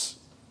anxious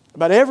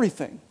about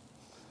everything.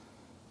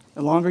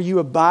 The longer you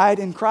abide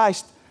in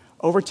Christ,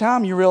 over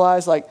time you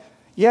realize, like,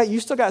 yeah, you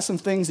still got some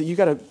things that you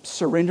got to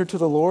surrender to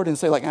the Lord and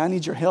say, like, I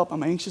need your help.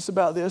 I'm anxious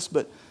about this.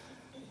 But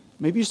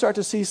maybe you start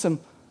to see some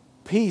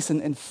peace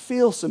and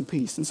feel some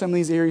peace in some of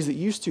these areas that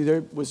used to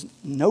there was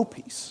no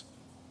peace.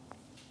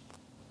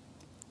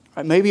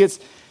 Right? Maybe it's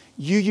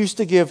you used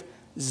to give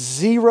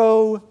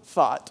zero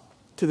thought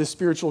to the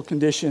spiritual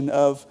condition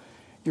of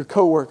your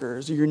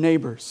coworkers or your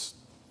neighbors.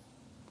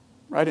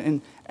 Right?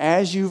 And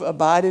as you've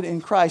abided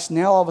in Christ,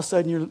 now all of a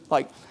sudden you're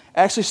like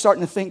actually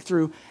starting to think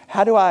through,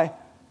 how do I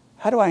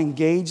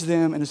engage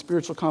them in a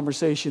spiritual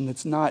conversation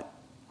that's not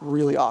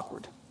really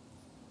awkward?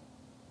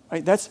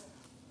 Right? That's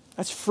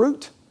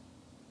fruit.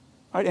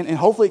 Right? And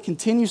hopefully it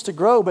continues to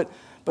grow, but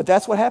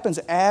that's what happens.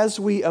 As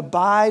we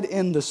abide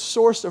in the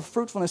source of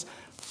fruitfulness,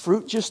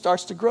 fruit just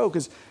starts to grow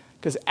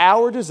because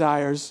our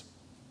desires,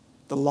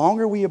 the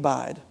longer we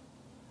abide,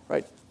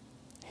 right,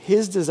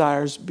 His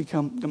desires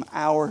become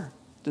our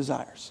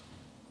desires.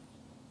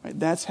 Right?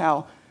 That's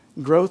how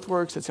growth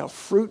works. That's how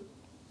fruit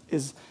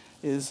is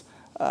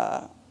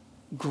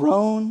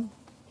grown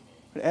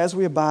as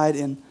we abide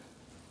in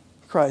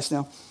Christ.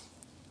 Now,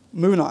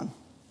 moving on.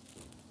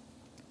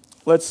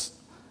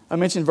 I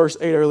mentioned verse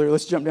 8 earlier.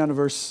 Let's jump down to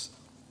verse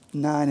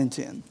 9 and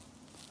 10.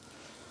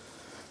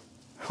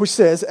 Which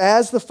says,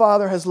 as the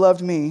Father has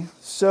loved me,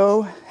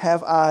 so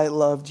have I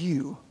loved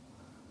you.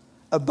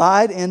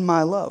 Abide in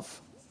my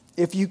love.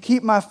 If you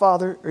keep my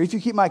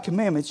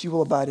commandments, you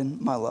will abide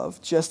in my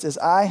love, just as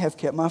I have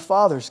kept my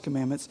Father's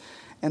commandments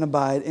and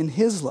abide in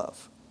His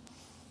love.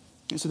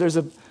 And so there's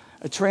a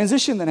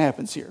transition that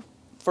happens here.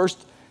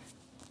 First,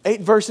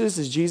 8 verses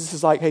is Jesus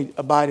is like, hey,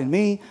 abide in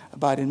me,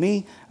 abide in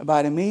me,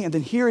 abide in me. And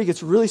then here he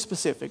gets really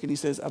specific and he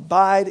says,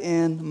 abide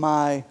in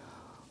my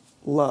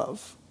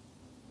love.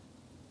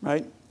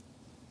 Right?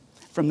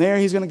 From there,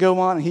 he's going to go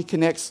on and he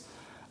connects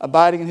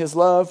abiding in his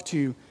love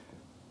to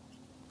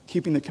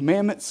keeping the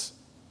commandments.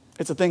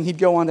 It's a thing he'd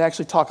go on to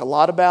actually talk a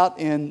lot about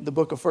in the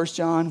book of 1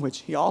 John, which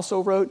he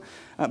also wrote.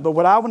 But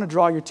what I want to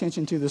draw your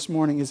attention to this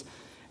morning is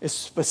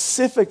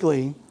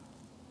specifically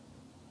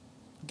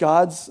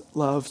God's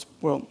love,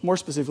 well, more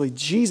specifically,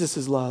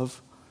 Jesus'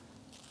 love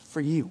for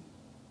you.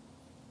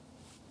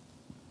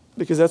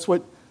 Because that's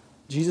what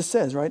Jesus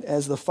says, right?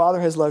 As the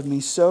Father has loved me,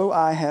 so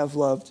I have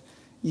loved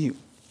you.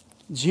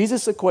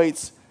 Jesus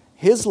equates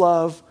his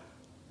love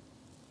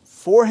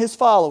for his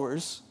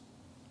followers.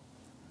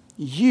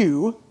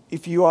 You,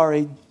 if you are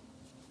a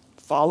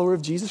follower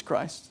of Jesus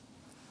Christ,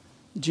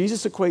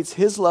 Jesus equates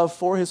his love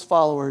for his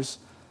followers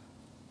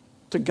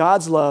to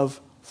God's love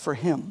for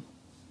him.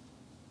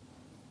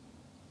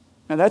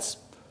 Now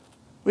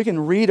we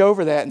can read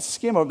over that and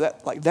skim over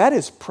that. Like, that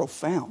is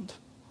profound.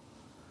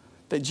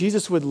 That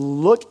Jesus would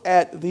look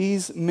at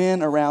these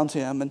men around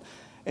him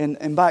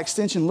and by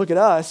extension look at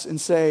us and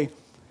say,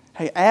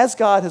 hey, as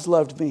God has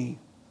loved me,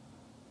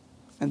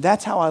 and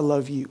that's how I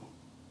love you.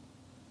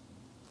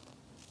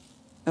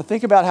 Now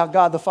think about how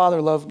God the Father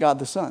loved God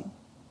the Son.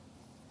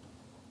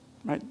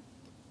 Right?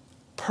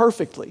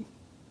 Perfectly.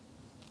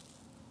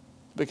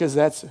 Because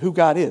that's who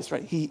God is,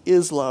 right? He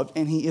is loved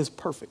and he is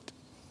perfect.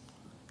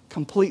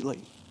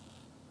 Completely.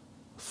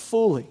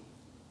 Fully.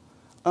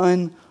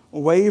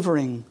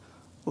 Unwaveringly.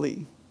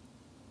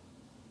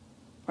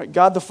 Right?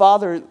 God the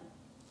Father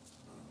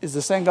is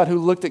the same God who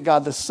looked at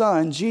God the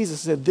Son.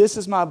 Jesus said, this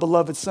is my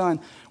beloved Son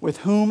with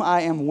whom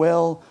I am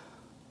well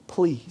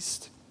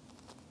pleased.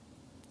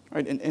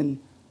 Right? And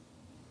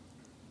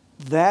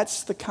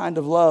that's the kind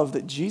of love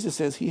that Jesus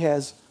says he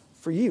has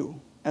for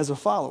you as a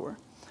follower.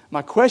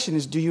 My question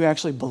is, do you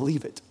actually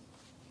believe it?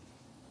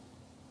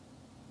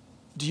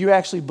 Do you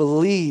actually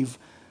believe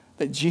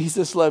that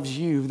Jesus loves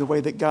you the way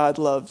that God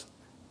loves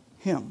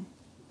him?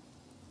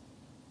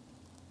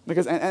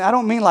 Because, and I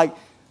don't mean like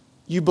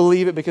you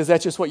believe it because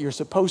that's just what you're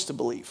supposed to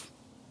believe.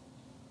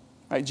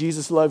 Right?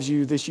 Jesus loves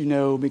you, this you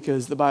know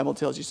because the Bible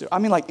tells you so. I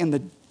mean like in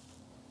the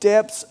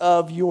depths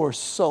of your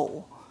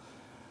soul.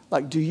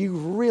 Like, do you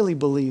really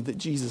believe that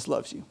Jesus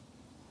loves you?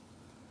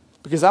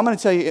 Because I'm going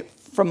to tell you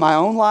from my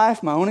own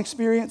life, my own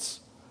experience,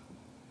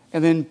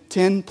 and then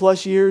 10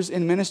 plus years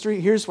in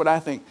ministry, here's what I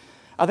think.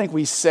 I think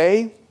we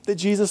say that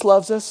Jesus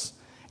loves us,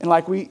 and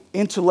like we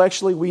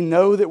intellectually, we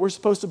know that we're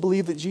supposed to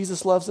believe that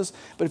Jesus loves us,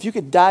 but if you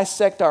could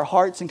dissect our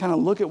hearts and kind of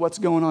look at what's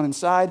going on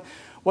inside,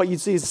 what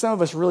you'd see is some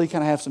of us really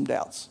kind of have some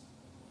doubts.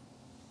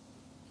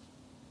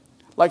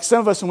 Like some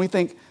of us, when we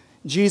think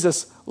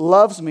Jesus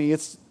loves me,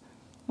 it's,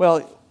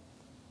 well,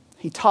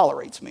 he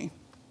tolerates me.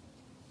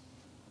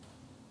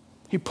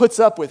 He puts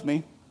up with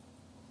me.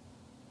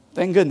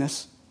 Thank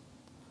goodness.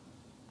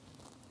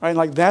 Right?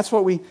 Like that's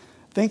what we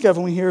think of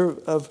when we hear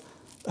of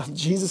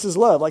Jesus'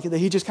 love. Like that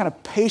he just kind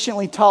of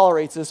patiently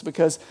tolerates us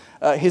because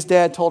his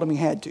dad told him he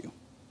had to.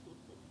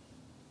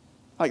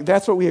 Like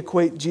that's what we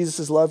equate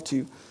Jesus' love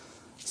to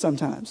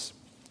sometimes.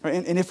 Right?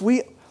 And if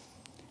we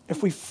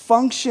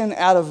function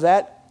out of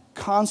that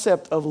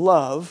concept of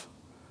love,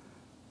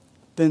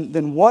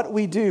 then what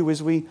we do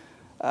is we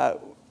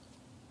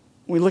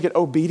look at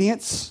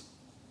obedience.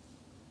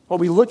 What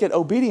we look at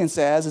obedience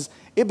as is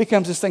it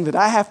becomes this thing that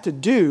I have to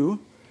do,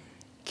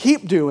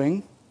 keep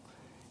doing,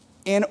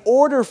 in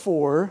order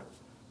for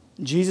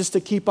Jesus to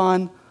keep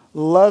on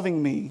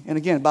loving me. And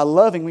again, by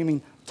loving, we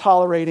mean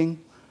tolerating,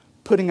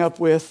 putting up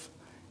with,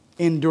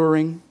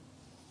 enduring.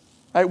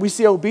 Right? We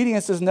see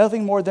obedience as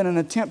nothing more than an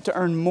attempt to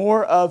earn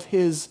more of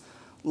his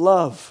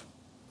love.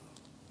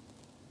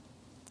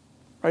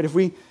 Right?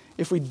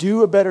 If we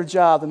do a better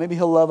job, then maybe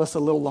he'll love us a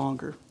little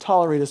longer,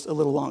 tolerate us a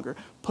little longer,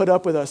 put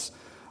up with us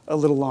a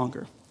little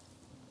longer.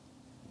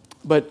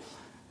 But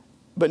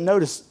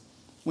notice,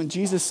 when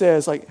Jesus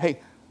says, like, hey,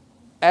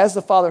 as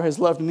the Father has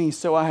loved me,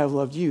 so I have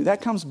loved you,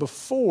 that comes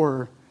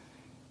before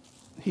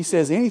he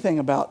says anything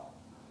about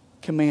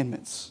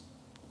commandments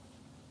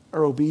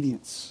or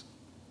obedience.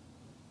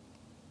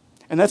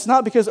 And that's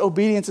not because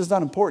obedience is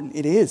not important.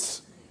 It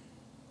is.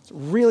 It's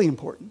really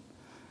important.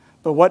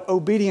 But what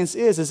obedience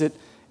is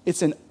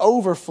it's an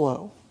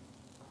overflow.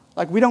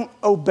 Like we don't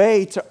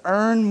obey to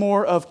earn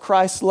more of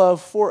Christ's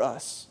love for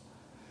us.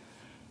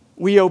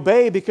 We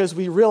obey because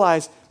we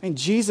realize, man,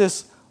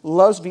 Jesus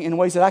loves me in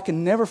ways that I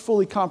can never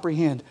fully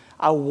comprehend.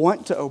 I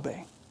want to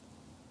obey.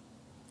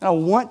 And I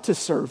want to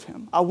serve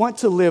him. I want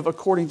to live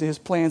according to his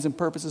plans and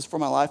purposes for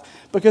my life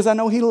because I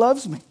know he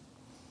loves me.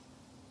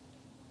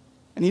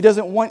 And he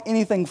doesn't want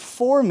anything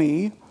for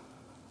me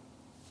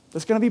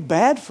that's going to be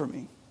bad for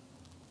me.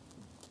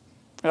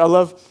 And I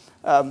love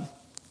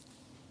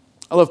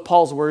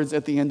Paul's words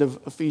at the end of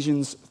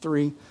Ephesians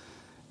 3.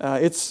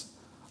 It's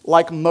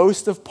like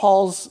most of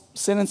Paul's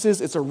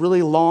sentences, it's a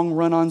really long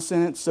run-on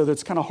sentence, so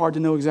it's kind of hard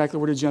to know exactly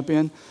where to jump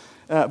in.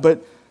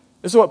 But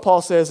this is what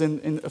Paul says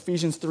in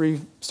Ephesians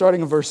 3,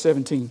 starting in verse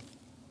 17.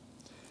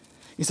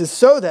 He says,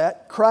 so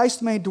that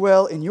Christ may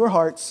dwell in your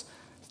hearts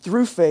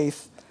through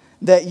faith,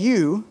 that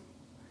you,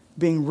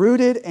 being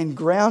rooted and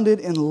grounded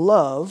in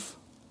love,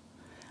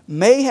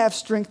 may have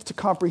strength to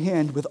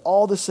comprehend with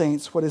all the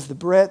saints what is the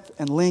breadth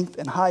and length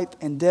and height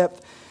and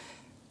depth.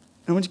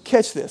 And when you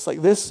catch this,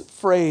 like this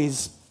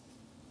phrase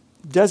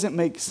doesn't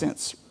make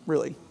sense,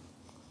 really.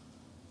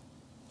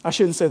 I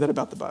shouldn't say that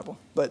about the Bible,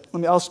 but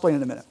I'll explain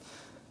in a minute.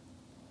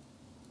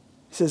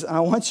 He says, I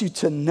want you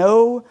to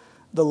know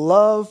the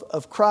love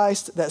of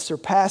Christ that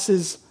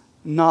surpasses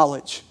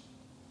knowledge.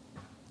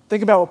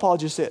 Think about what Paul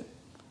just said.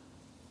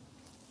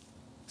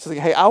 He says,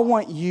 hey, I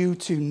want you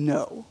to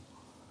know.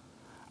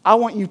 I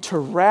want you to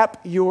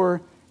wrap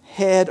your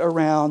head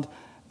around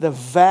the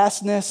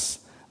vastness,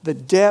 the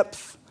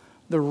depth,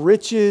 the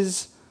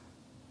riches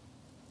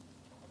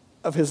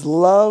of his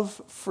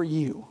love for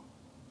you.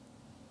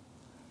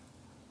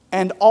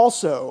 And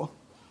also,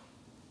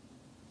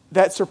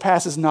 that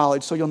surpasses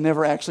knowledge, so you'll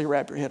never actually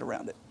wrap your head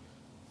around it.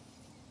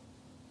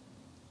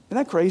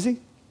 Isn't that crazy?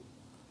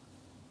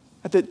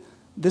 That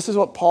this is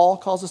what Paul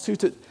calls us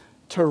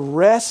to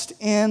rest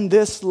in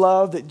this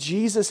love that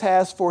Jesus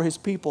has for his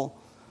people,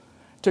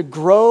 to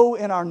grow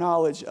in our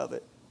knowledge of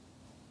it.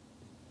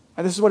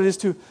 And this is what it is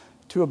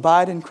to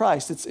abide in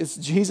Christ. It's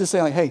Jesus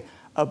saying, like, hey,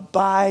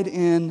 abide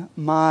in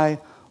my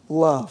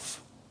love.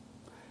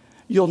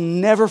 You'll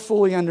never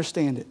fully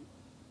understand it.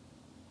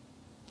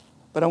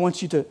 But I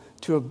want you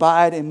to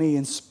abide in me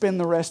and spend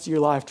the rest of your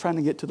life trying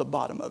to get to the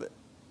bottom of it.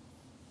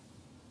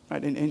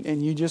 Right?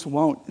 And you just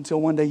won't until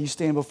one day you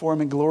stand before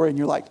him in glory and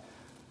you're like,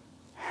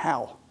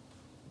 how?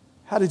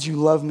 How did you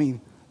love me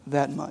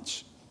that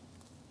much?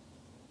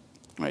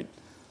 Right?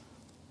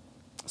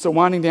 So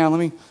winding down, let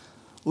me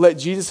let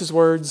Jesus'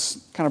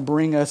 words kind of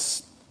bring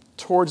us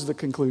towards the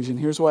conclusion.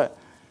 Here's what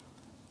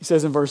he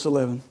says in verse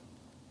 11.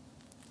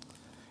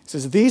 He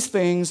says, these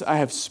things I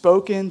have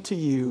spoken to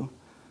you,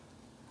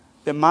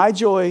 that my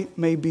joy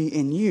may be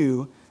in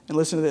you, and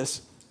listen to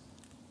this,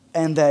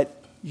 and that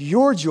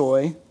your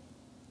joy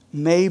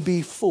may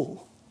be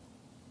full.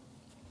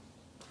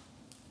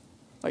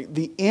 Like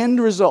the end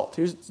result,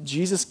 here's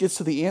Jesus gets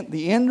to the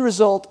end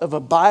result of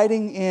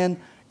abiding in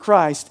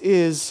Christ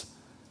is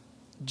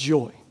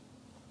joy.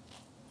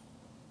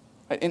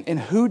 And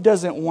who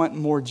doesn't want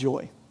more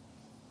joy?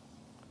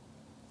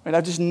 Right?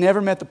 I've just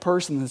never met the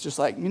person that's just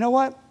like, you know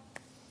what?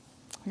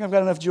 I think I've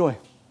got enough joy.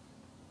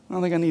 I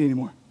don't think I need any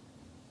more.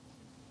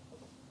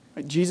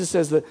 Right? Jesus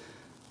says that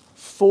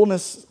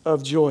fullness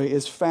of joy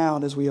is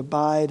found as we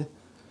abide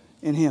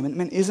in him. And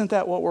man, isn't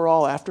that what we're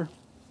all after?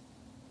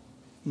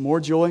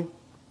 More joy.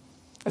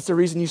 That's the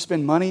reason you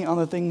spend money on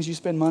the things you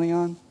spend money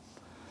on.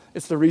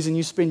 It's the reason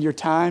you spend your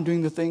time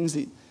doing the things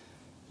that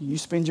you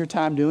spend your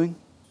time doing.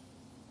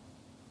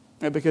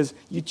 Right? Because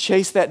you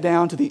chase that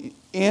down to the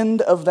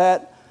end of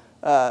that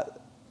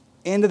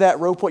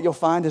rope. What you'll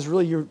find is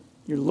really you're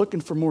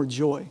looking for more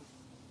joy.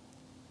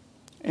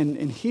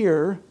 And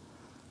here,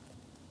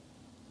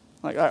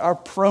 like our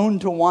prone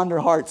to wander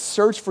hearts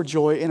search for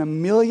joy in a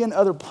million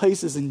other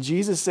places. And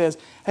Jesus says,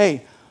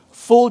 hey,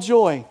 full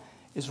joy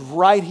is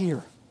right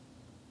here.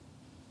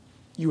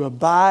 You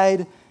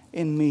abide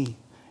in me.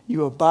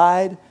 You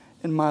abide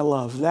in my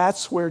love.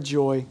 That's where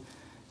joy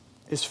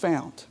is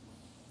found.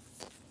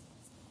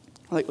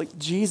 Like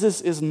Jesus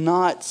is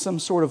not some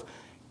sort of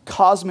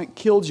cosmic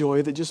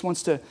killjoy that just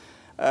wants to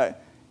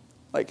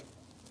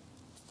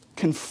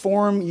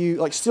conform you,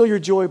 like steal your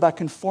joy by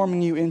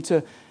conforming you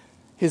into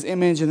his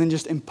image and then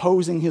just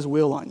imposing his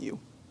will on you.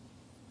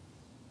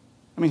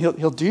 I mean,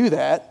 he'll do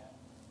that.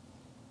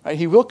 Right?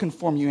 He will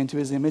conform you into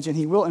his image and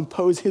he will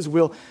impose his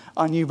will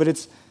on you, but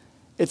it's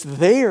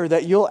there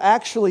that you'll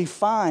actually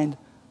find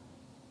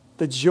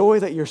the joy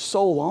that your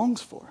soul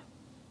longs for.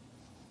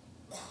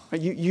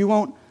 Right? You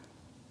won't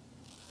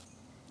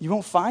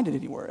find it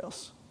anywhere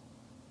else.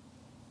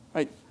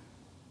 Right?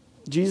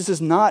 Jesus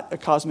is not a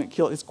cosmic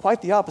killer. It's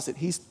quite the opposite.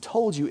 He's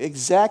told you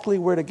exactly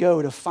where to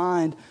go to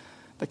find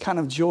the kind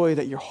of joy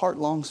that your heart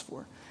longs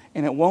for.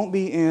 And it won't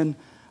be in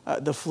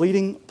the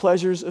fleeting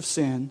pleasures of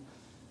sin.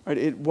 Right?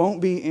 It won't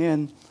be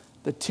in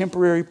the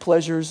temporary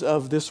pleasures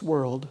of this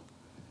world.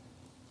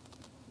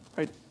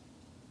 Right?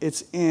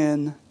 It's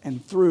in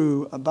and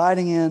through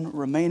abiding in,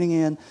 remaining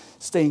in,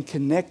 staying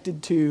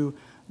connected to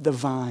the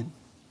vine.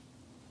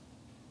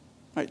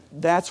 Right?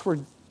 That's where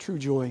true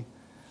joy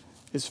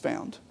is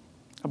found.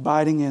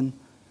 Abiding in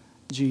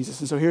Jesus.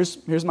 And so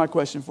here's my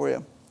question for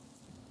you.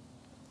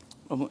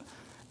 I'll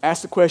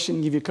ask the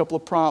question, give you a couple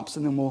of prompts,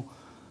 and then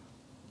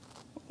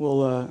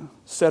we'll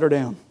set her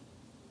down.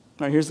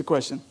 All right, here's the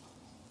question.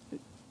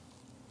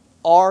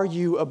 Are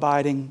you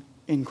abiding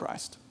in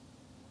Christ?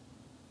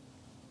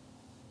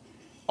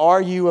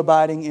 Are you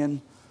abiding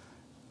in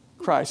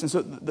Christ? And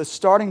so the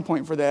starting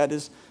point for that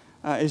is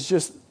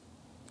just,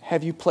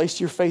 have you placed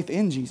your faith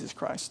in Jesus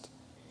Christ?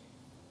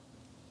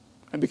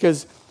 And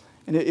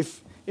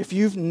if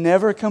you've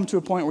never come to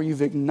a point where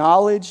you've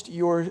acknowledged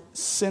your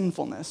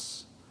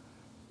sinfulness,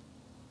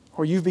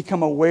 or you've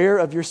become aware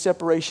of your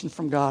separation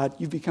from God,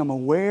 you've become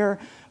aware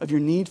of your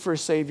need for a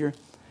Savior,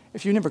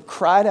 if you never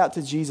cried out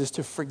to Jesus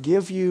to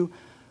forgive you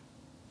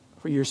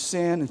for your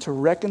sin and to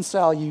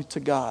reconcile you to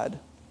God,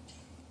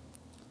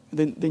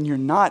 then you're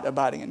not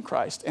abiding in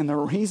Christ. And the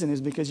reason is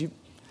because you've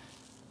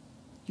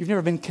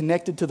never been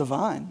connected to the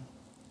vine.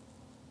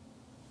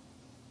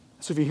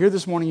 So if you're here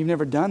this morning, you've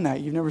never done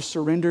that. You've never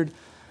surrendered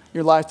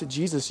your life to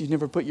Jesus. You've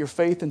never put your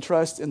faith and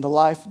trust in the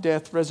life,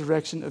 death,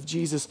 resurrection of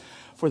Jesus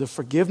for the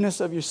forgiveness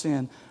of your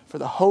sin, for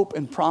the hope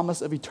and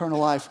promise of eternal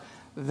life.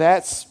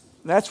 That's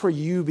where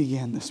you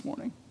begin this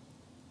morning.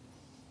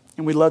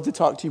 And we'd love to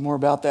talk to you more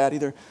about that,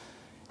 either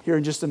here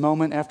in just a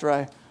moment after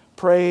I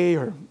pray,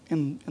 or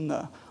in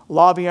the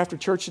lobby after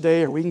church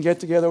today, or we can get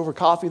together over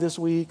coffee this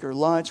week or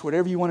lunch,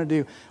 whatever you want to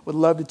do. Would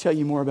love to tell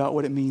you more about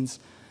what it means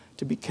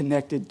to be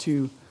connected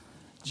to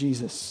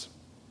Jesus.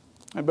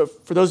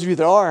 But for those of you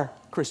that are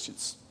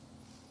Christians,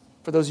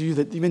 for those of you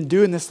that you've been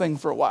doing this thing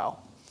for a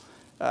while,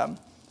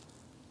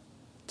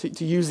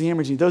 to use the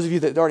imagery, those of you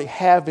that already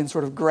have been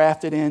sort of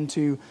grafted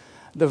into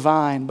the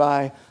vine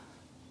by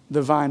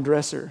the vine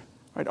dresser,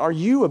 right? Are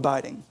you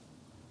abiding?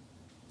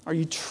 Are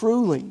you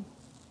truly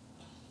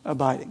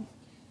abiding?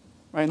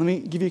 Right? Let me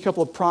give you a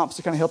couple of prompts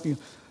to kind of help you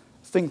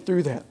think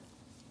through that.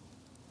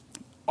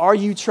 Are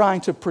you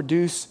trying to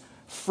produce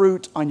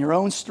fruit on your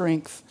own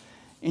strength,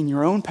 in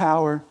your own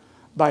power,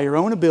 by your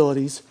own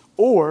abilities,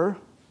 or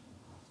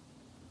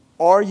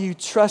are you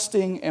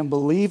trusting and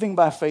believing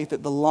by faith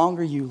that the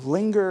longer you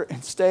linger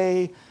and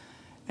stay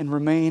and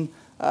remain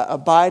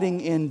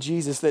abiding in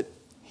Jesus, that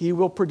He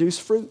will produce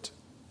fruit?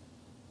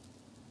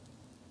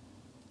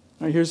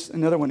 Now, here's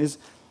another one.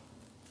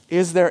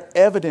 Is there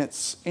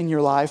evidence in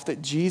your life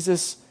that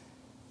Jesus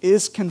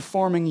is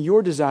conforming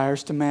your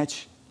desires to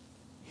match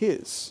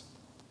His?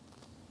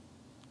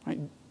 Right?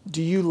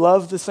 Do you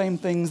love the same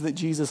things that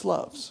Jesus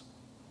loves?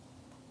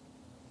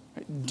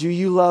 Right? Do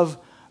you love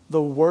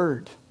the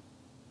Word?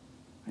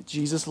 Right?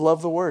 Jesus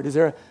loved the Word.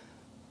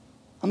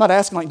 I'm not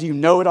asking do you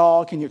know it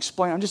all? Can you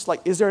explain? I'm just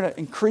is there an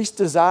increased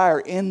desire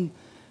in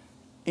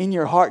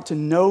your heart to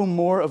know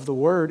more of the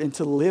Word and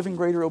to live in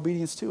greater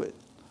obedience to it?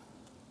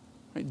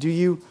 Right? Do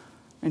you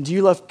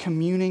love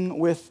communing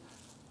with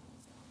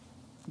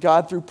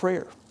God through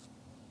prayer?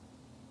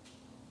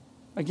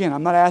 Again,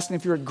 I'm not asking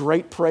if you're a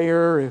great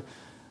prayer.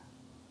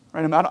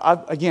 Right?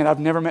 I've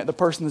never met the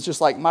person that's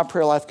just my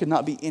prayer life could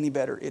not be any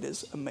better. It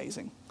is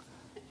amazing.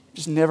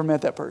 Just never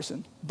met that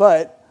person.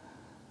 But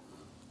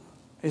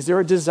is there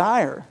a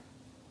desire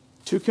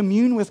to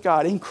commune with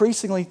God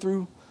increasingly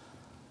through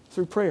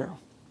prayer? All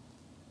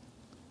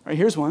right,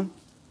 here's one.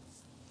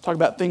 Talk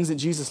about things that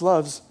Jesus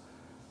loves.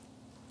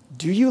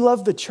 Do you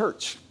love the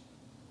church?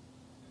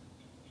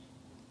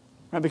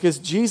 Right, because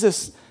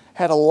Jesus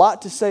had a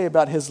lot to say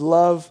about His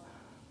love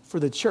for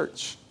the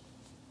church.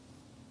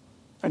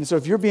 And so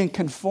if you're being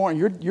conformed,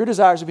 your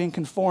desires are being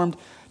conformed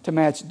to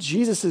match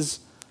Jesus'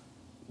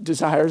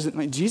 desires.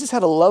 Jesus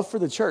had a love for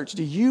the church.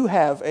 Do you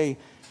have a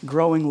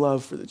growing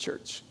love for the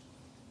church?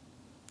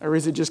 Or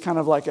is it just kind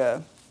of like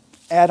a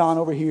add-on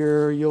over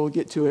here, you'll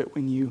get to it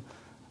when you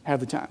have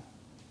the time?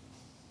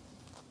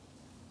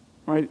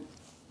 All right?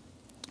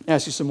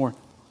 Ask you some more. All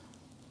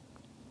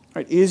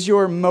right, is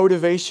your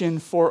motivation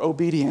for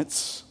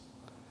obedience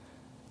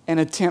an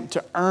attempt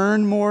to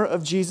earn more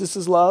of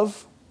Jesus'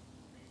 love?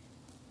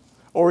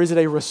 Or is it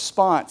a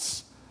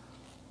response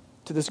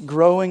to this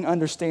growing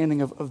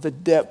understanding of the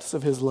depths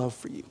of His love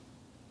for you?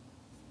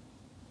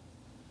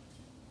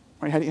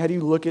 Right, how do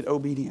you look at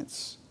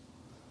obedience?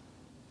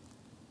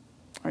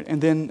 Right,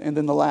 and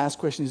then the last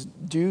question is,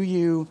 do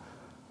you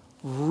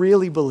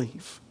really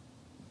believe?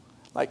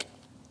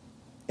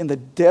 In the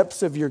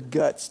depths of your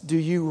guts, do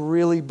you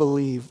really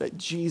believe that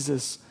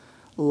Jesus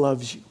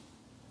loves you?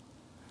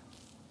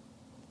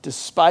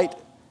 Despite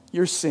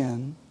your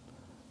sin,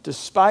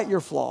 despite your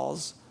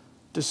flaws,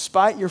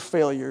 despite your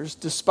failures,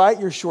 despite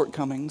your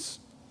shortcomings,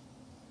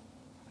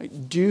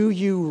 do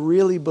you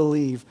really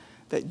believe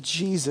that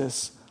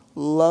Jesus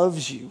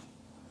loves you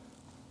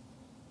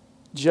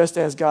just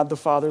as God the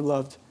Father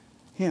loved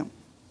Him?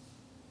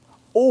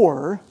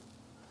 Or,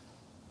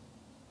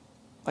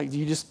 do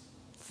you just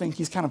think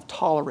He's kind of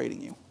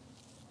tolerating you?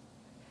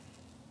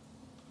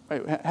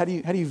 Right? How do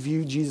you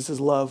view Jesus'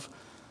 love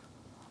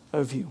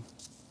of you?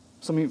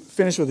 So let me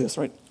finish with this,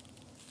 right?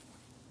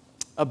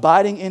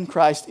 Abiding in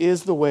Christ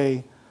is the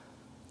way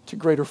to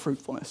greater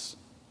fruitfulness.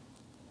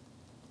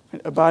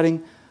 Right?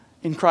 Abiding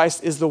in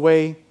Christ is the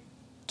way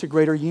to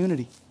greater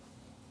unity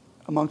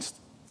amongst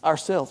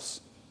ourselves.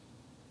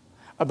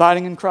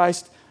 Abiding in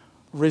Christ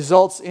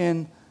results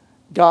in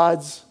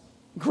God's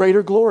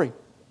greater glory.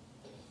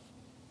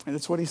 And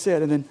that's what He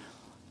said. And then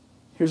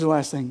here's the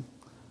last thing.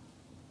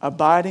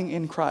 Abiding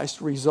in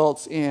Christ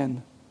results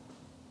in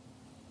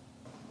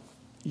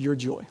your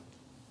joy.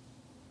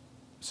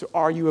 So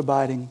are you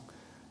abiding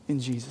in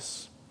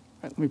Jesus?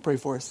 All right, let me pray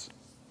for us.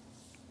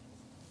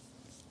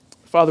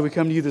 Father, we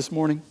come to You this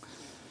morning.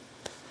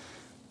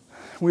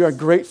 We are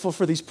grateful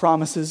for these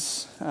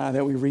promises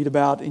that we read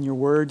about in Your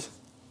Word.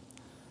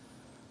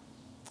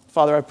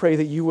 Father, I pray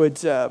that You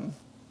would,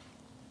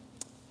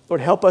 Lord,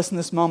 help us in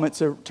this moment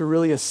to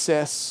really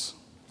assess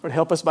Lord,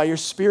 help us by your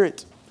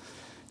Spirit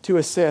to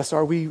assess,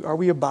 are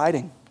we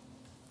abiding?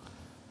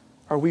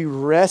 Are we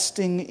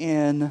resting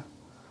in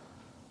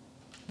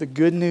the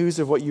good news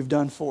of what you've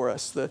done for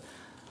us, the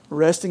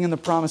resting in the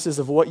promises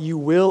of what you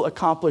will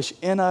accomplish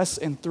in us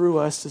and through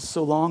us,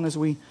 so long as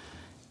we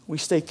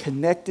stay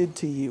connected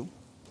to you.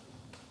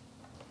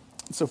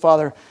 And so,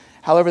 Father,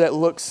 however that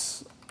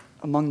looks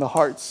among the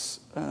hearts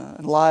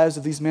and lives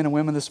of these men and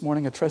women this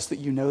morning, I trust that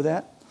you know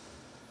that.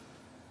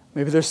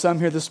 Maybe there's some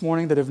here this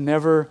morning that have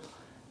never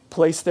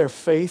placed their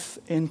faith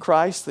in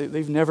Christ.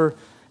 They've never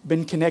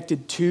been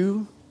connected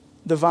to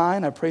the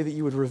vine. I pray that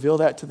you would reveal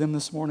that to them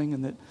this morning,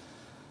 and that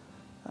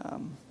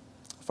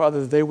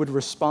Father, they would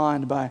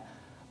respond by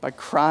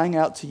crying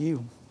out to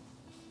you,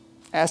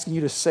 asking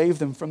you to save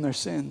them from their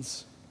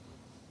sins.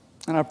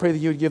 And I pray that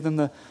you would give them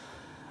the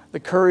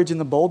courage and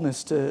the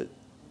boldness to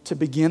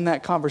begin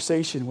that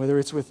conversation, whether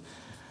it's with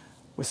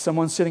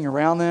someone sitting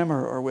around them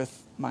or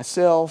with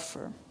myself,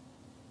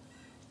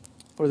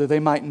 or that they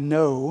might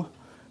know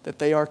that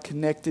they are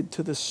connected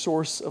to the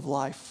source of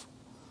life.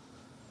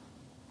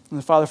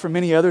 And Father, for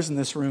many others in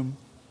this room,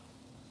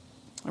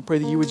 I pray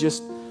that you would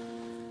just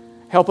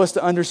help us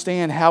to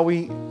understand how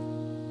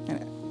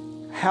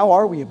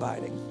are we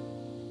abiding?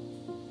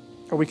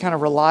 Are we kind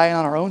of relying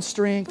on our own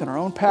strength and our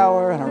own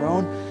power and our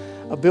own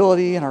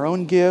ability and our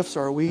own gifts?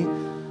 Or are we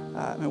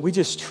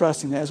just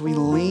trusting that as we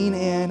lean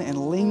in and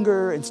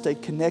linger and stay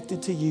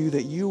connected to you,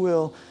 that you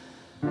will,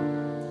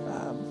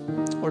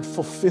 Lord,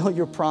 fulfill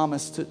your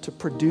promise to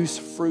produce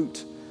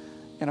fruit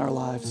in our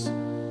lives.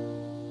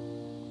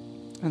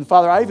 And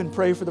Father, I even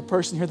pray for the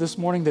person here this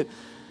morning that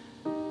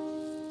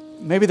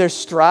maybe they're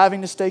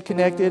striving to stay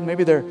connected.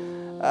 Maybe they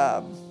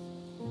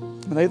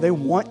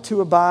want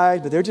to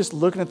abide, but they're just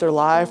looking at their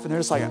life and they're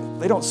just like,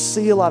 they don't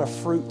see a lot of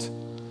fruit.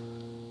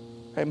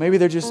 Right? Maybe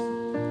they're just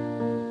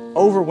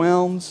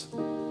overwhelmed,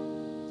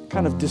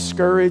 kind of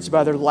discouraged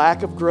by their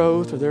lack of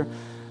growth or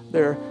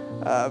their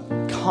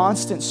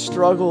constant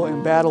struggle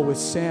and battle with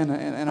sin.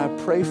 And I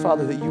pray,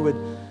 Father, that you would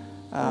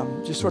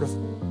just sort of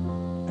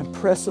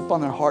impress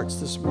upon their hearts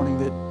this morning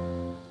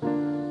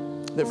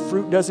that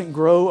fruit doesn't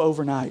grow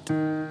overnight.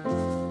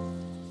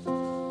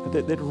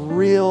 That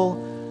real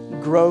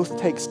growth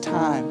takes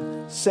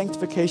time.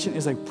 Sanctification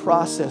is a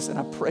process, and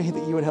I pray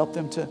that you would help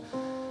them to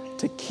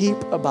keep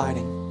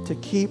abiding, to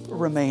keep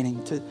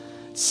remaining, to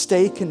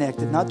stay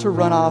connected, not to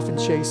run off and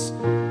chase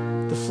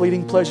the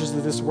fleeting pleasures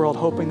of this world,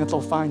 hoping that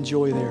they'll find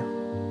joy there.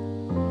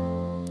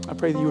 I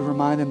pray that you would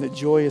remind them that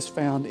joy is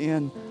found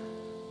in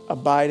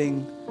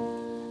abiding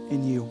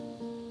in you.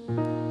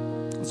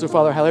 And so,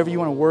 Father, however you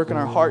want to work in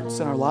our hearts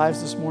and our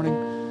lives this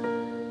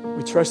morning,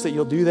 we trust that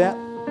you'll do that.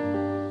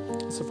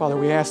 So, Father,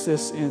 we ask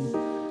this in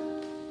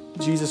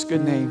Jesus'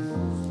 good name.